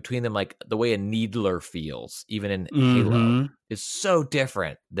differentiating between them. Like the way a needler feels, even in Halo, is so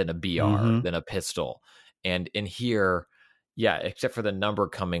different than a BR, than a pistol. And in here, except for the number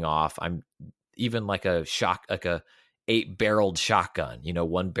coming off, I'm even like a 8-barreled shotgun,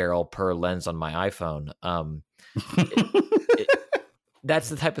 1 barrel per lens on my iPhone. That's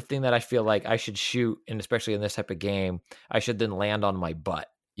the type of thing that I feel like I should shoot, and especially in this type of game, I should then land on my butt,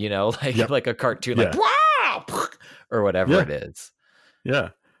 like a cartoon, like wow, or whatever it is. Yeah,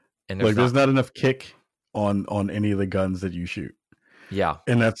 and there's not enough kick on any of the guns that you shoot. Yeah,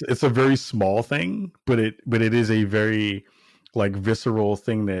 and it's a very small thing, but it is a very like visceral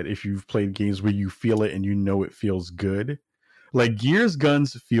thing that if you've played games where you feel it and it feels good, like Gears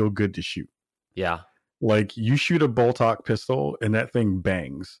guns feel good to shoot. Yeah. Like you shoot a Boltok pistol and that thing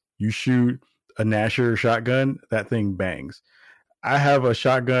bangs. You shoot a Nasher shotgun, that thing bangs. I have a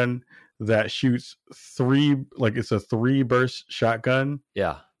shotgun that shoots 3, like it's a 3 burst shotgun.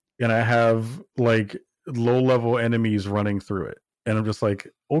 Yeah. And I have like low level enemies running through it. And I'm just like,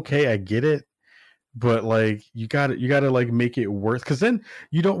 okay, I get it. But like you gotta like make it worth, because then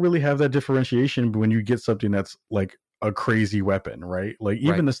you don't really have that differentiation when you get something that's like a crazy weapon, right? Like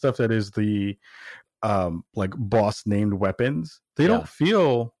even the stuff that is the like boss named weapons, they don't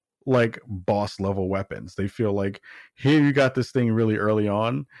feel like boss level weapons. They feel like, here you got this thing really early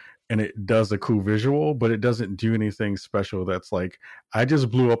on and it does a cool visual, but it doesn't do anything special that's like, I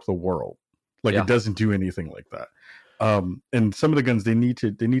just blew up the world. Like it doesn't do anything like that. And some of the guns, they need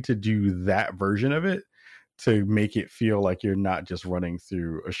to do that version of it to make it feel like you're not just running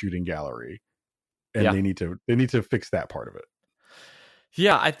through a shooting gallery. And they need to fix that part of it.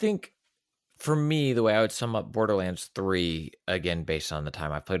 Yeah, I think for me, the way I would sum up Borderlands 3, again, based on the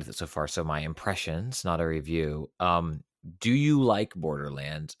time I've played with it so far, so my impressions, not a review. Do you like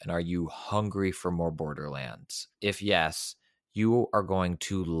Borderlands, and are you hungry for more Borderlands? If yes, you are going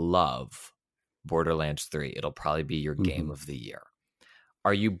to love Borderlands 3. It'll probably be your game of the year.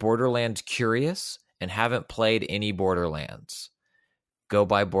 Are you Borderlands curious and haven't played any Borderlands? Go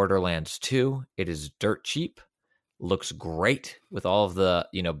buy Borderlands 2. It is dirt cheap. Looks great with all of the,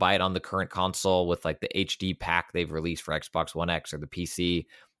 buy it on the current console with like the HD pack they've released for Xbox One X or the PC.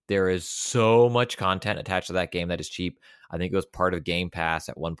 There is so much content attached to that game that is cheap. I think it was part of Game Pass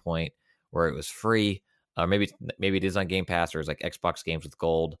at one point where it was free. Maybe it is on Game Pass, or it's like Xbox games with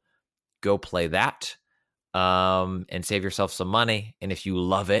gold. Go play that and save yourself some money. And if you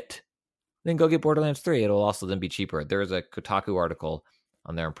love it, then go get Borderlands 3. It'll also then be cheaper. There's a Kotaku article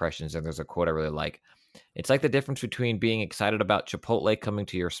on their impressions, and there's a quote I really like. It's like the difference between being excited about Chipotle coming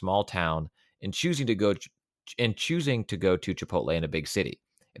to your small town and choosing to go to Chipotle in a big city.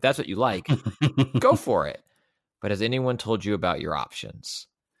 If that's what you like, go for it. But has anyone told you about your options?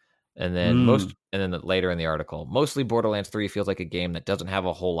 And then later in the article, mostly Borderlands 3 feels like a game that doesn't have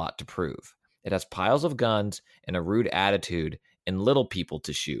a whole lot to prove. It has piles of guns and a rude attitude and little people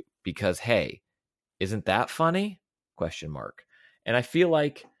to shoot because, hey, isn't that funny? ? And I feel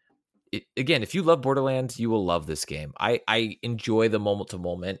like, again, if you love Borderlands, you will love this game. I enjoy the moment to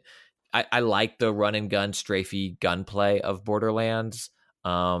moment. I like the run and gun, strafey gunplay of Borderlands.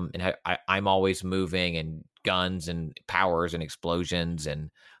 And I'm always moving, and guns and powers and explosions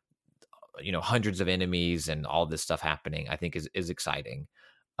and hundreds of enemies and all this stuff happening, I think is exciting.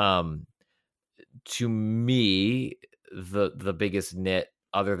 To me, the biggest nit,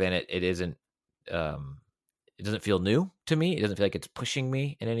 other than it isn't, it doesn't feel new to me. It doesn't feel like it's pushing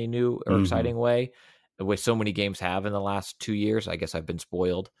me in any new or exciting way, the way so many games have in the last 2 years. I guess I've been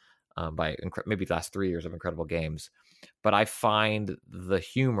spoiled by maybe the last 3 years of incredible games. But I find the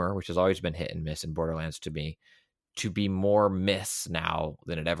humor, which has always been hit and miss in Borderlands to me, to be more miss now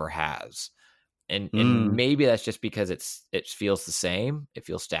than it ever has. And maybe that's just because it feels the same. It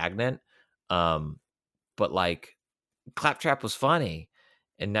feels stagnant. But like Claptrap was funny,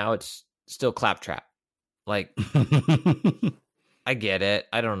 and now it's still Claptrap. Like, I get it.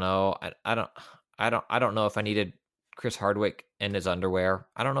 I don't know. I don't know if I needed Chris Hardwick in his underwear.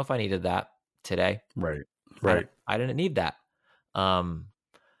 I don't know if I needed that today. Right. I didn't need that.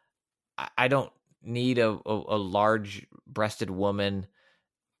 I don't need a large-breasted woman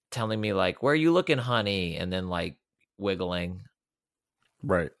telling me like, "Where are you looking, honey?" and then like wiggling.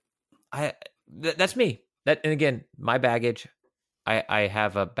 Right. That's me. And again, my baggage. I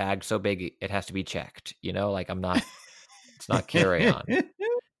have a bag so big it has to be checked. Like I'm not. It's not carry on,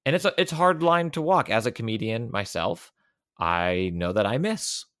 and it's a hard line to walk. As a comedian myself, I know that I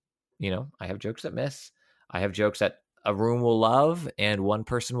miss. I have jokes that miss. I have jokes that a room will love and one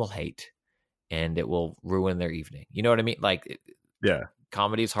person will hate, and it will ruin their evening. You know what I mean? Like, yeah,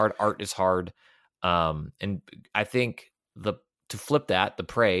 comedy is hard, art is hard, and I think to flip that, the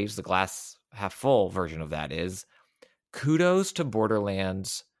praise, the glass half full version of that is kudos to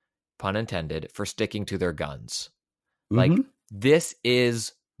Borderlands, pun intended, for sticking to their guns. Like, this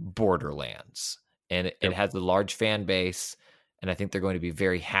is Borderlands, and it has a large fan base, and I think they're going to be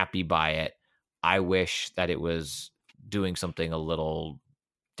very happy by it. I wish that it was doing something a little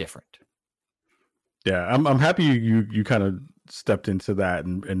different. Yeah, I'm happy you kind of stepped into that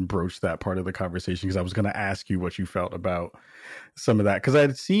and broached that part of the conversation, because I was going to ask you what you felt about some of that, because I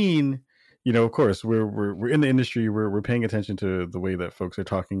had seen, of course, we're in the industry, we're paying attention to the way that folks are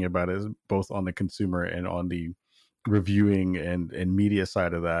talking about it, both on the consumer and on the reviewing and media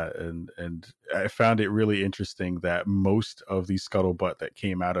side of that, and I found it really interesting that most of the scuttlebutt that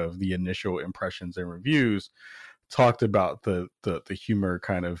came out of the initial impressions and reviews talked about the humor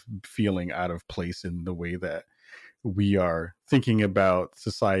kind of feeling out of place in the way that we are thinking about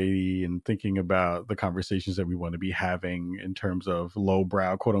society and thinking about the conversations that we want to be having in terms of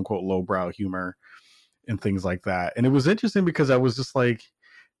lowbrow, quote unquote, lowbrow humor and things like that. And it was interesting because I was just like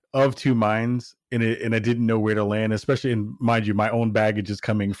of two minds in it, and I didn't know where to land, especially, and mind you, my own baggage is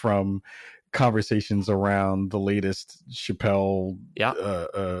coming from conversations around the latest Chappelle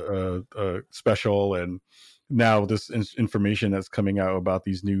special, and now this information that's coming out about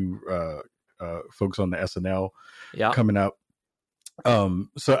these new folks on the SNL coming out.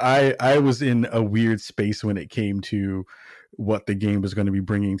 So I was in a weird space when it came to what the game was going to be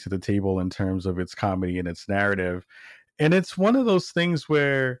bringing to the table in terms of its comedy and its narrative. And it's one of those things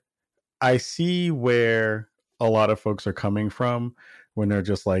where I see where a lot of folks are coming from when they're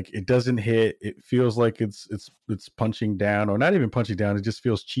just like, it doesn't hit. It feels like it's punching down, or not even punching down. It just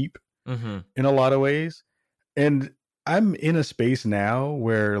feels cheap in a lot of ways. And I'm in a space now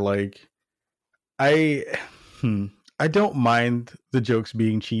where like, I don't mind the jokes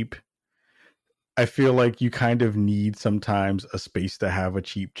being cheap. I feel like you kind of need sometimes a space to have a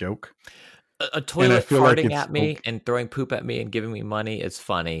cheap joke. A toilet farting at me and throwing poop at me and giving me money is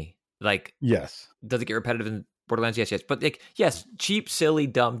funny. Like, yes. Does it get repetitive in Borderlands? Yes. But like, yes, cheap, silly,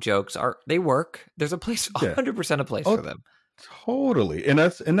 dumb jokes they work. There's a place, 100% a place for them. Totally. And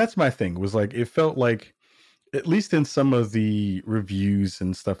that's my thing, was like, it felt like at least in some of the reviews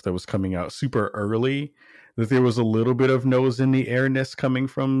and stuff that was coming out super early, that there was a little bit of nose in the airness coming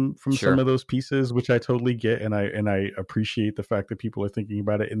from some Sure. of those pieces, which I totally get, and I appreciate the fact that people are thinking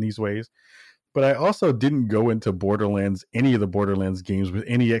about it in these ways. But I also didn't go into Borderlands, any of the Borderlands games, with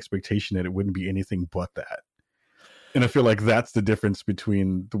any expectation that it wouldn't be anything but that. And I feel like that's the difference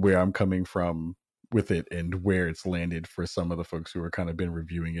between the where I'm coming from with it and where it's landed for some of the folks who are kind of been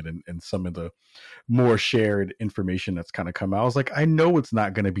reviewing it, and some of the more shared information that's kind of come out. I was like, I know it's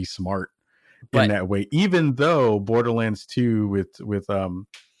not going to be smart in But that way, even though Borderlands 2 with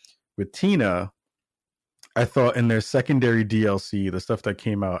Tina, I thought in their secondary DLC, the stuff that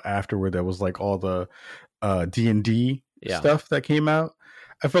came out afterward, that was like all the D&D yeah. stuff that came out,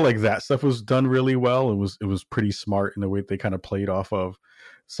 I feel like that stuff was done really well. It was pretty smart in the way they kind of played off of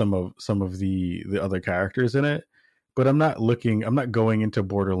some of the other characters in it. But I'm not going into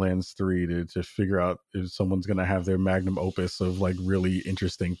Borderlands 3 to figure out if someone's going to have their magnum opus of like really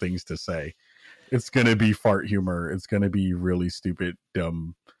interesting things to say. It's going to be fart humor. It's going to be really stupid,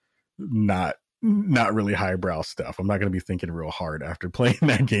 dumb, not really highbrow stuff. I'm not going to be thinking real hard after playing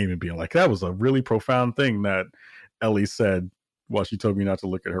that game and being like, that was a really profound thing that Ellie said while she told me not to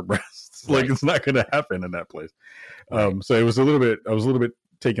look at her breasts. Right. Like, it's not going to happen in that place. Right. So I was a little bit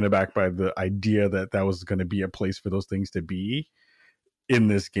taken aback by the idea that was going to be a place for those things to be in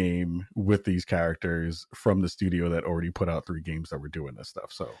this game with these characters from the studio that already put out 3 games that were doing this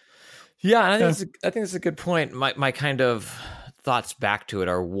stuff. So yeah, I think that's a good point. My kind of thoughts back to it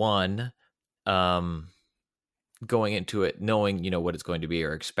are, one, going into it knowing what it's going to be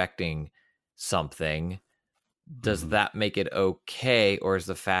or expecting something. Does that make it okay, or is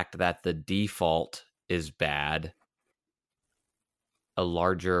the fact that the default is bad a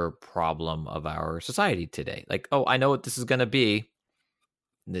larger problem of our society today? Like, oh, I know what this is going to be.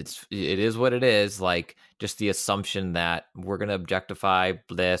 It is what it is. Like, just the assumption that we're going to objectify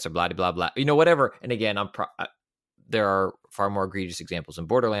bliss or blah blah blah, whatever. And again, there are far more egregious examples in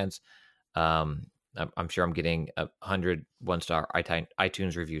Borderlands. I'm sure I'm getting 100 1-star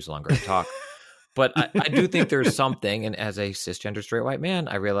iTunes reviews longer to talk. But I do think there's something, and as a cisgender straight white man,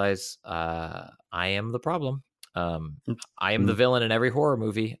 I realize I am the problem. I am the villain in every horror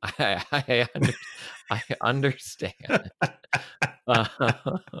movie. I understand. And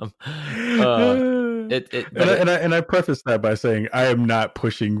I preface that by saying I am not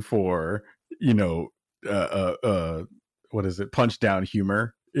pushing for what is it, punch down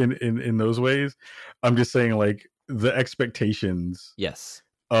humor in those ways. I'm just saying, like, the expectations, yes,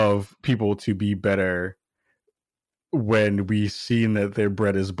 of people to be better when we've seen that their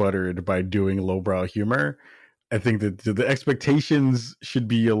bread is buttered by doing lowbrow humor. I think that the expectations should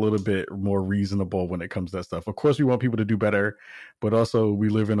be a little bit more reasonable when it comes to that stuff. Of course, we want people to do better, but also we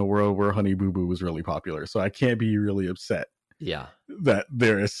live in a world where Honey Boo Boo was really popular. So I can't be really upset. Yeah, that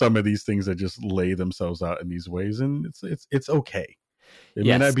there are some of these things that just lay themselves out in these ways, and it's okay. It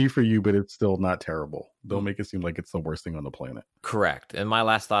may not be for you, but it's still not terrible. Don't make it seem like it's the worst thing on the planet. Correct. And my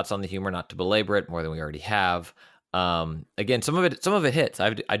last thoughts on the humor, not to belabor it more than we already have. Again, some of it hits.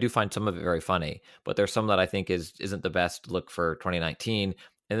 I do find some of it very funny, but there's some that I think isn't the best look for 2019.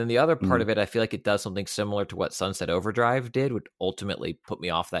 And then the other part of it, I feel like it does something similar to what Sunset Overdrive did, which ultimately put me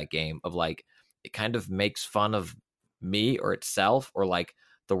off that game, of like, it kind of makes fun of me or itself, or like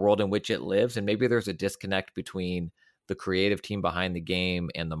the world in which it lives. And maybe there's a disconnect between the creative team behind the game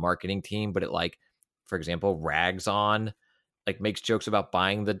and the marketing team, but it, like, for example, rags on, like, makes jokes about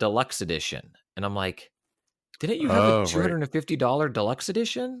buying the deluxe edition. And I'm like, didn't you have a $250 deluxe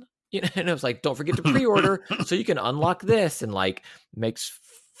edition? And it was like, don't forget to pre-order so you can unlock this, and like makes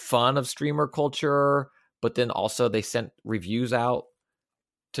fun of streamer culture. But then also they sent reviews out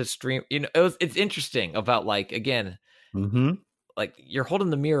to stream. It's interesting about, like, again, like, you're holding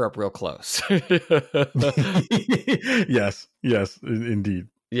the mirror up real close. Yes, indeed.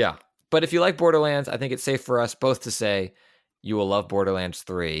 Yeah. But if you like Borderlands, I think it's safe for us both to say you will love Borderlands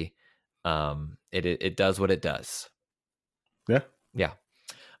 3. It does what it does. Yeah.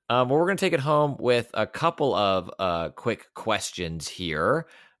 Well, we're going to take it home with a couple of quick questions here.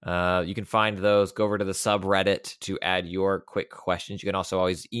 You can find those. Go over to the subreddit to add your quick questions. You can also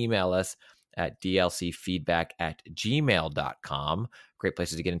always email us at dlcfeedback@gmail.com. Great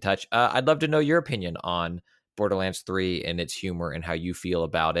places to get in touch. I'd love to know your opinion on Borderlands 3 and its humor and how you feel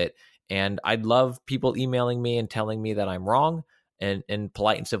about it. And I'd love people emailing me and telling me that I'm wrong, and in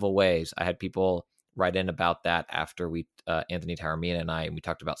polite and civil ways. I had people write in about that after Anthony Taormina and we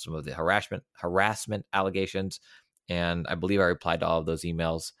talked about some of the harassment allegations. And I believe I replied to all of those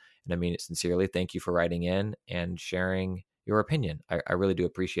emails. And I mean it sincerely. Thank you for writing in and sharing your opinion. I really do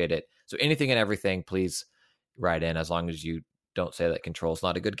appreciate it. So anything and everything, please right in, as long as you don't say that Control's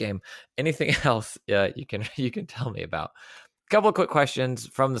not a good game. Anything else you can tell me about? A couple of quick questions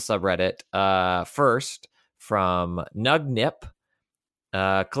from the subreddit. First, from Nugnip.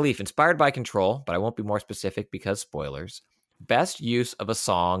 Kahlief, inspired by Control, but I won't be more specific because spoilers. Best use of a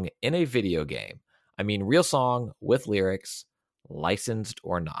song in a video game. I mean, real song with lyrics, licensed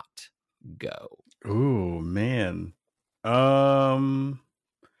or not. Go. Ooh, man.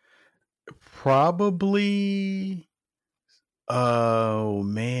 Probably. Oh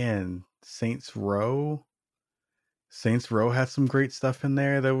man, Saints Row. Saints Row had some great stuff in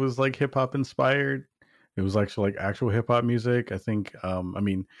there that was like hip hop inspired. It was actually like actual hip hop music. I think. I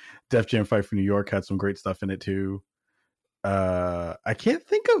mean, Def Jam Fight for New York had some great stuff in it too. I can't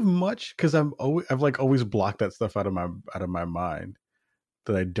think of much because I've like always blocked that stuff out of my mind,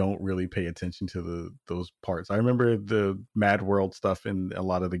 that I don't really pay attention to those parts. I remember the Mad World stuff in a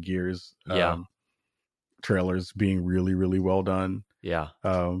lot of the Gears trailers being really, really well done. Yeah.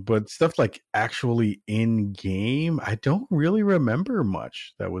 But stuff like actually in game, I don't really remember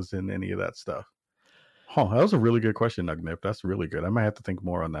much that was in any of that stuff. Huh, that was a really good question, Nugnip. That's really good. I might have to think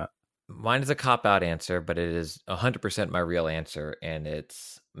more on that. Mine is a cop-out answer, but it is 100% my real answer, and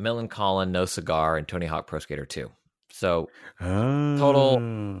it's Millencolin, No Cigar, and Tony Hawk Pro Skater 2. So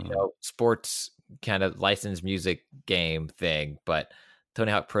total, sports kind of licensed music game thing, but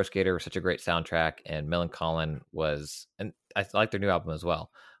Tony Hawk Pro Skater was such a great soundtrack, and Millencolin was, and I like their new album as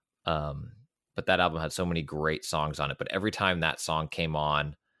well. But that album had so many great songs on it. But every time that song came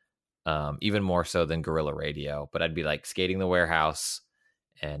on, even more so than Guerrilla Radio, but I'd be like skating the warehouse,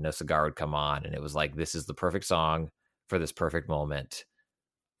 and No Cigar would come on, and it was like, this is the perfect song for this perfect moment.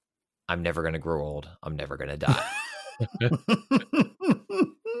 I'm never going to grow old. I'm never going to die.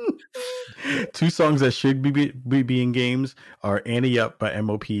 Two songs that should be in games are Annie Up by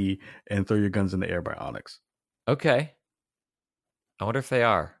MOP and Throw Your Guns in the Air by Onyx. Okay. I wonder if they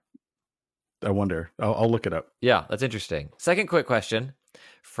are. I wonder. I'll look it up. Yeah, that's interesting. Second quick question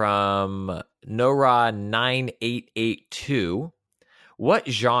from Nora9882. What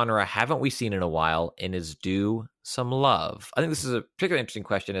genre haven't we seen in a while and is due some love? I think this is a particularly interesting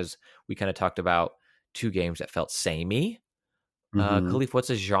question, as we kind of talked about two games that felt samey. Kahlief, what's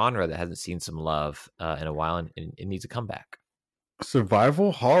a genre that hasn't seen some love in a while and it needs a comeback?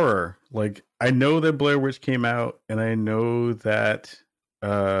 Survival horror. Like, I know that Blair Witch came out, and I know that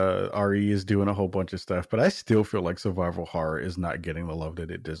RE is doing a whole bunch of stuff, but I still feel like survival horror is not getting the love that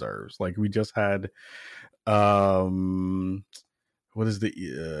it deserves. Like, we just had what is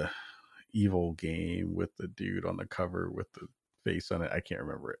the evil game with the dude on the cover with the face on it? I can't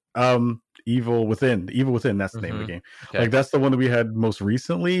remember it. Evil Within. That's the name of the game. Okay. Like, that's the one that we had most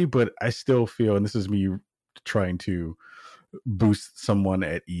recently, but I still feel, and this is me trying to boost someone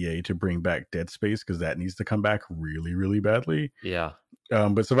at EA to bring back Dead Space, because that needs to come back really, really badly. Yeah.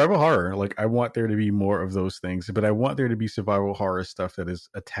 But survival horror, like, I want there to be more of those things, but I want there to be survival horror stuff that is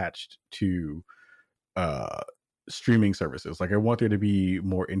attached to streaming services. Like, I want there to be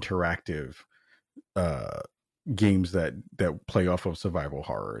more interactive games that play off of survival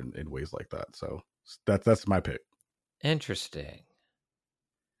horror in ways like that. So that's my pick. Interesting.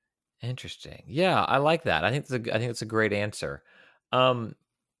 Yeah, I like that. I think it's a great answer. I'm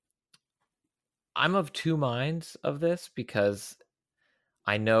of two minds of this, because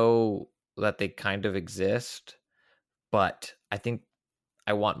I know that they kind of exist, but I think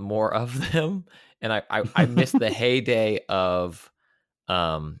I want more of them. And I miss the heyday of,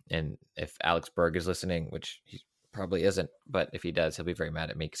 and if Alex Berg is listening, which he probably isn't, but if he does, he'll be very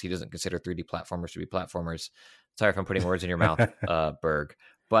mad at me because he doesn't consider 3D platformers to be platformers. Sorry if I'm putting words in your mouth, Berg.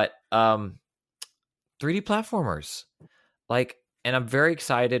 But 3D platformers, like, and I'm very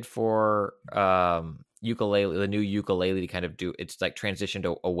excited for ukulele, the new ukulele, to kind of do, it's like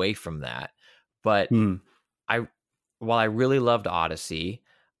transitioned away from that. But while I really loved Odyssey,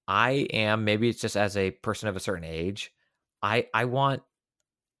 I am, maybe it's just as a person of a certain age, I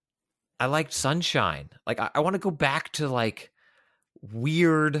like Sunshine. Like, I want to go back to like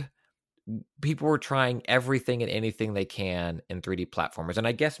weird, people were trying everything and anything they can in 3D platformers. And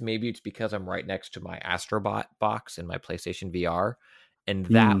I guess maybe it's because I'm right next to my Astrobot box in my PlayStation VR. And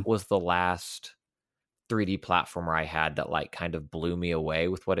that was the last 3D platformer I had that like kind of blew me away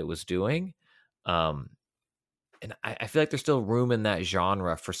with what it was doing. And I feel like there's still room in that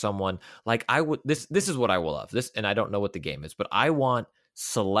genre for someone like I would. This is what I will love this, and I don't know what the game is, but I want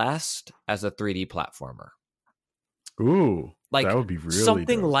Celeste as a 3D platformer. Ooh, like that would be really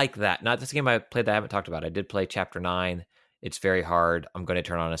something dope. like that. Not this game I played that I haven't talked about. I did play Chapter 9. It's very hard. I'm going to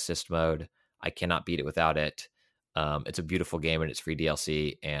turn on assist mode. I cannot beat it without it. It's a beautiful game and it's free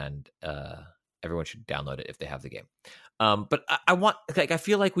DLC, and everyone should download it if they have the game. But I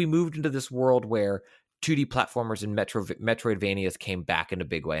feel like we moved into this world where 2D platformers and Metroidvanias came back in a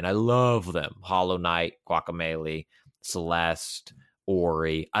big way, and I love them. Hollow Knight, Guacamelee, Celeste,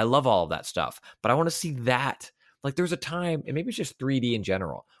 Ori. I love all of that stuff, but I want to see that. Like, there's a time, and maybe it's just 3D in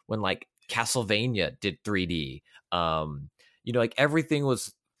general, when like Castlevania did 3D. Like everything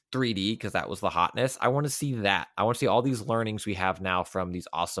was 3D because that was the hotness. I want to see that. I want to see all these learnings we have now from these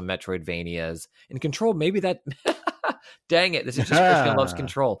awesome Metroidvanias and Control. Maybe that. Dang it! This is just Christian loves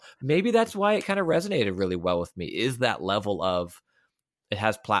Control. Maybe that's why it kind of resonated really well with me. Is that level of it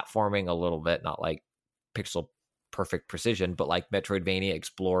has platforming a little bit, not like pixel perfect precision, but like Metroidvania,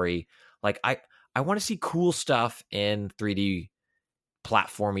 Explory. Like I want to see cool stuff in 3D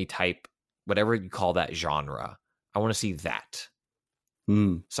platformy type, whatever you call that genre. I want to see that.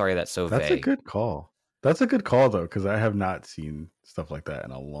 Sorry, that's so vague. That's a good call. That's a good call though, because I have not seen stuff like that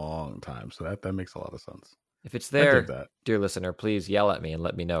in a long time. So that makes a lot of sense. If it's there, dear listener, please yell at me and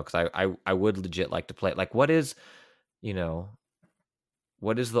let me know, because I would legit like to play it. Like, what is the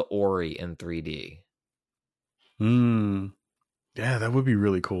Ori in 3D? Yeah, that would be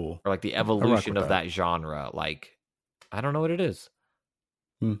really cool. Or like the evolution of that genre. Like, I don't know what it is.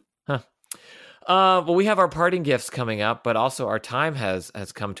 Huh. Well, we have our parting gifts coming up, but also our time has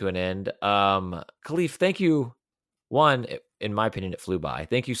come to an end. Kahlief, thank you. One, in my opinion, it flew by.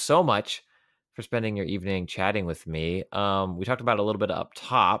 Thank you so much for spending your evening chatting with me. We talked about it a little bit up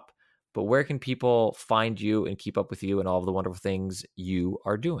top, but where can people find you and keep up with you and all of the wonderful things you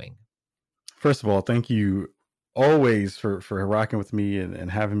are doing? First of all, thank you always for rocking with me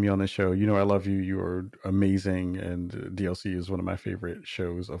and having me on the show. You know, I love you. You are amazing. And DLC is one of my favorite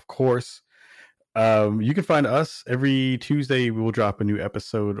shows, of course. You can find us every Tuesday. We will drop a new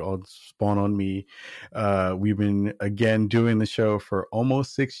episode on Spawn on Me. We've been again doing the show for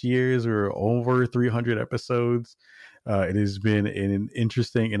almost 6 years. We're over 300 episodes. It has been an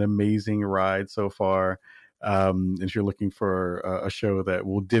interesting and amazing ride so far. If you're looking for a show that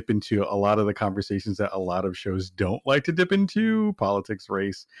will dip into a lot of the conversations that a lot of shows don't like to dip into, politics,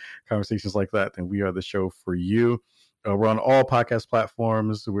 race, conversations like that, then we are the show for you. We're on all podcast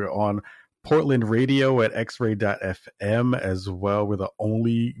platforms. We're on Portland Radio at xray.fm as well. We're the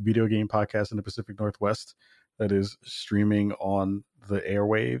only video game podcast in the Pacific Northwest that is streaming on the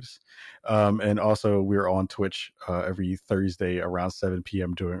airwaves. And also we're on Twitch every Thursday around 7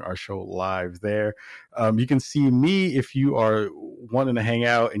 p.m. doing our show live there. You can see me if you are wanting to hang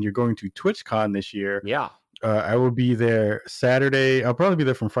out and you're going to TwitchCon this year. Yeah. I will be there Saturday. I'll probably be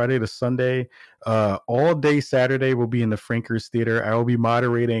there from Friday to Sunday. All day Saturday will be in the Frankers Theater. I will be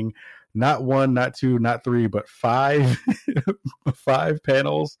moderating not one, not two, not three, but five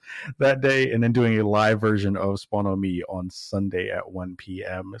panels that day, and then doing a live version of Spawn on Me on Sunday at 1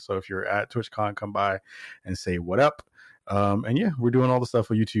 p.m. So if you're at TwitchCon, come by and say what up. And yeah, we're doing all the stuff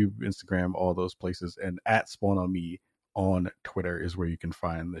for YouTube, Instagram, all those places, and at Spawn on Me on Twitter is where you can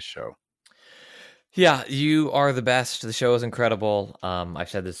find the show. Yeah, you are the best. The show is incredible. I've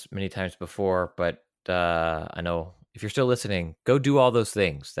said this many times before, but I know if you're still listening, go do all those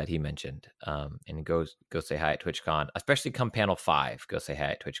things that he mentioned, and go say hi at TwitchCon, especially come panel 5. Go say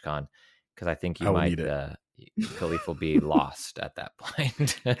hi at TwitchCon, because I think Kahlief will be lost at that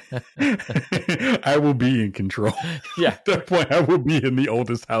point. I will be in control. Yeah, at that point, I will be in the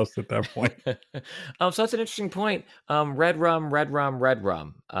oldest house at that point. So that's an interesting point. Red rum.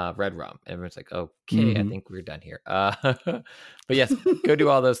 Everyone's like, okay, I think we're done here. But yes, go do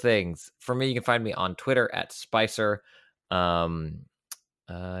all those things. For me, you can find me on Twitter at Spicer. I'm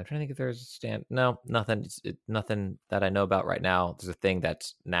trying to think if there's nothing that I know about right now. There's a thing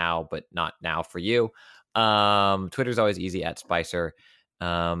that's now, but not now for you. Twitter's always easy at Spicer. You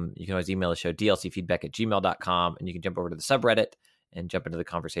can always email the show dlcfeedback@gmail.com, and you can jump over to the subreddit and jump into the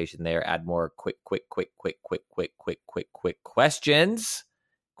conversation there. Add more quick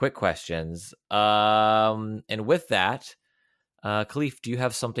questions. And with that, Kahlief, do you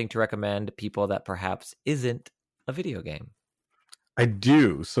have something to recommend people that perhaps isn't a video game? I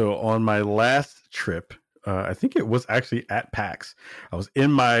do. So on my last trip, I think it was actually at PAX. I was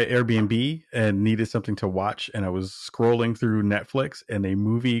in my Airbnb and needed something to watch, and I was scrolling through Netflix, and a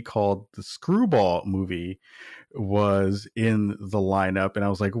movie called the Screwball movie was in the lineup, and I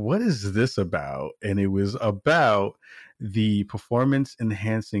was like, what is this about? And it was about the performance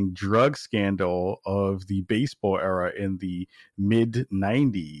enhancing drug scandal of the baseball era in the mid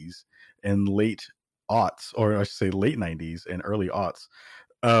 90s and late aughts, or I should say late 90s and early aughts.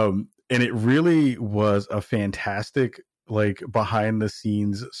 And it really was a fantastic like behind the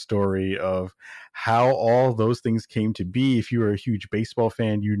scenes story of how all those things came to be. If you were a huge baseball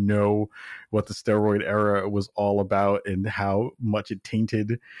fan, you know what the steroid era was all about and how much it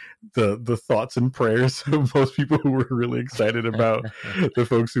tainted the thoughts and prayers of most people who were really excited about the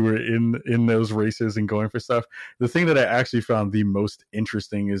folks who were in those races and going for stuff. The thing that I actually found the most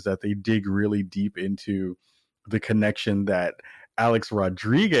interesting is that they dig really deep into the connection that Alex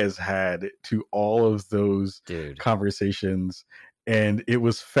Rodriguez had to all of those conversations. And it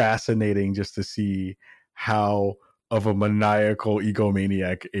was fascinating just to see how of a maniacal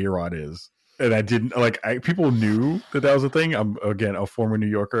egomaniac A-Rod is. And I didn't people knew that was a thing. I'm, again, a former New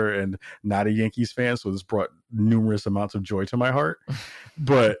Yorker and not a Yankees fan, so this brought numerous amounts of joy to my heart.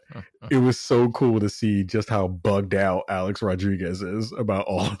 But it was so cool to see just how bugged out Alex Rodriguez is about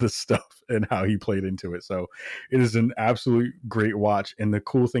all of this stuff and how he played into it. So it is an absolute great watch. And the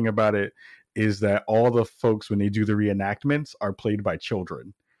cool thing about it is that all the folks, when they do the reenactments, are played by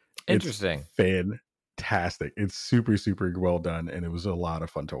children. Interesting. It's fantastic. It's super, super well done, and it was a lot of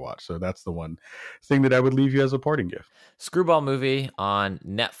fun to watch. So that's the one thing that I would leave you as a parting gift. Screwball movie on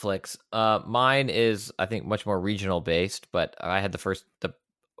Netflix. Mine is, I think, much more regional based, but I had the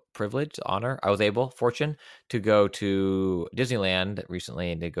privilege, honor, fortune to go to Disneyland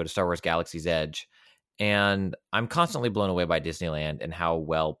recently and to go to Star Wars Galaxy's Edge. And I'm constantly blown away by Disneyland and how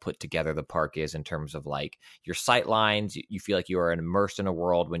well put together the park is in terms of like your sight lines. You feel like you are immersed in a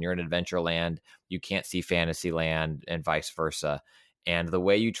world. When you're in Adventureland, you can't see Fantasyland and vice versa. And the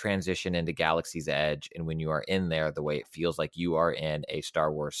way you transition into Galaxy's Edge, and when you are in there, the way it feels like you are in a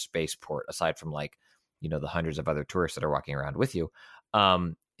Star Wars spaceport, aside from like, the hundreds of other tourists that are walking around with you,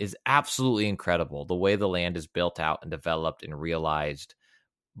 is absolutely incredible. The way the land is built out and developed and realized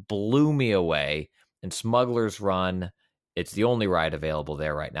blew me away. And Smuggler's Run, it's the only ride available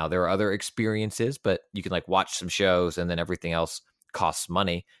there right now. There are other experiences, but you can like watch some shows, and then everything else costs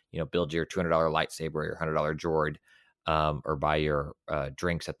money. Build your $200 lightsaber or your $100 droid, or buy your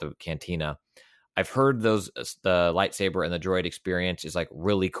drinks at the cantina. I've heard the lightsaber and the droid experience is like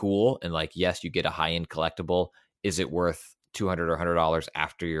really cool, and like, yes, you get a high-end collectible. Is it worth $200 or $100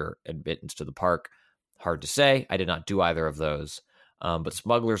 after your admittance to the park? Hard to say. I did not do either of those. But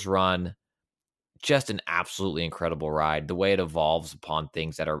Smuggler's Run, just an absolutely incredible ride. The way it evolves upon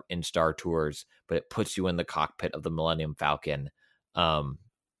things that are in Star Tours, but it puts you in the cockpit of the Millennium Falcon. I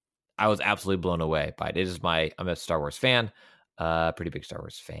was absolutely blown away by it. I'm a Star Wars fan, pretty big Star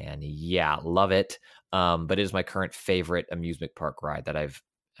Wars fan. Yeah, love it. But it is my current favorite amusement park ride that I've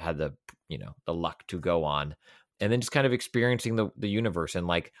had the luck to go on. And then just kind of experiencing the universe and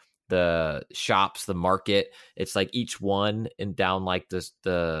like the shops, the market. It's like each one and down like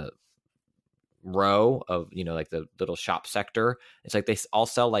the row of like the little shop sector, it's like they all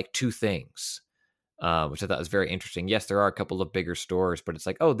sell like two things, which I thought was very interesting. Yes, there are a couple of bigger stores, but it's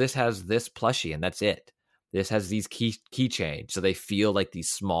like, oh, this has this plushie and that's it. This has these keychains, so they feel like these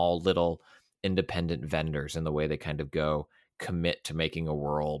small little independent vendors, and the way they kind of go commit to making a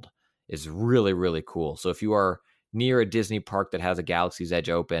world is really, really cool. So if you are near a Disney park that has a Galaxy's Edge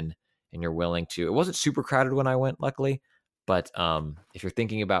open and you're willing to, it wasn't super crowded when I went, luckily, but if you're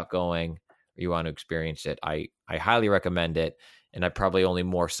thinking about going, you want to experience it, I highly recommend it. And I probably only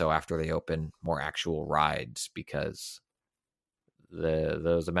more so after they open more actual rides, because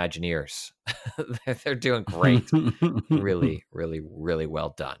those Imagineers, they're doing great. Really, really, really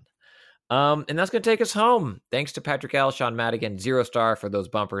well done. And that's going to take us home. Thanks to Patrick L., Sean Madigan, 0 star for those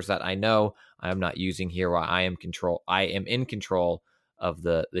bumpers that I know I am not using here while I am in control of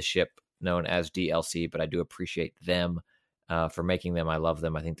the ship known as DLC, but I do appreciate them for making them. I love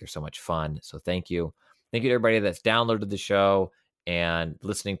them. I think they're so much fun. So thank you. Thank you to everybody that's downloaded the show and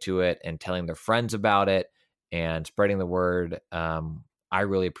listening to it and telling their friends about it and spreading the word. I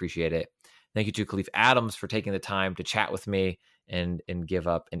really appreciate it. Thank you to Kahlief Adams for taking the time to chat with me and give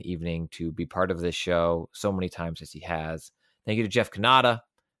up an evening to be part of this show so many times as he has. Thank you to Jeff Kanata,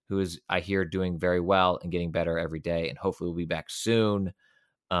 who is, I hear, doing very well and getting better every day, and hopefully we'll be back soon.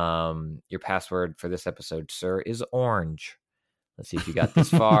 Your password for this episode, sir, is orange. Let's see if you got this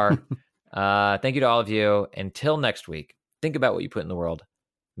far. Thank you to all of you. Until next week, think about what you put in the world.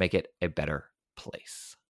 Make it a better place.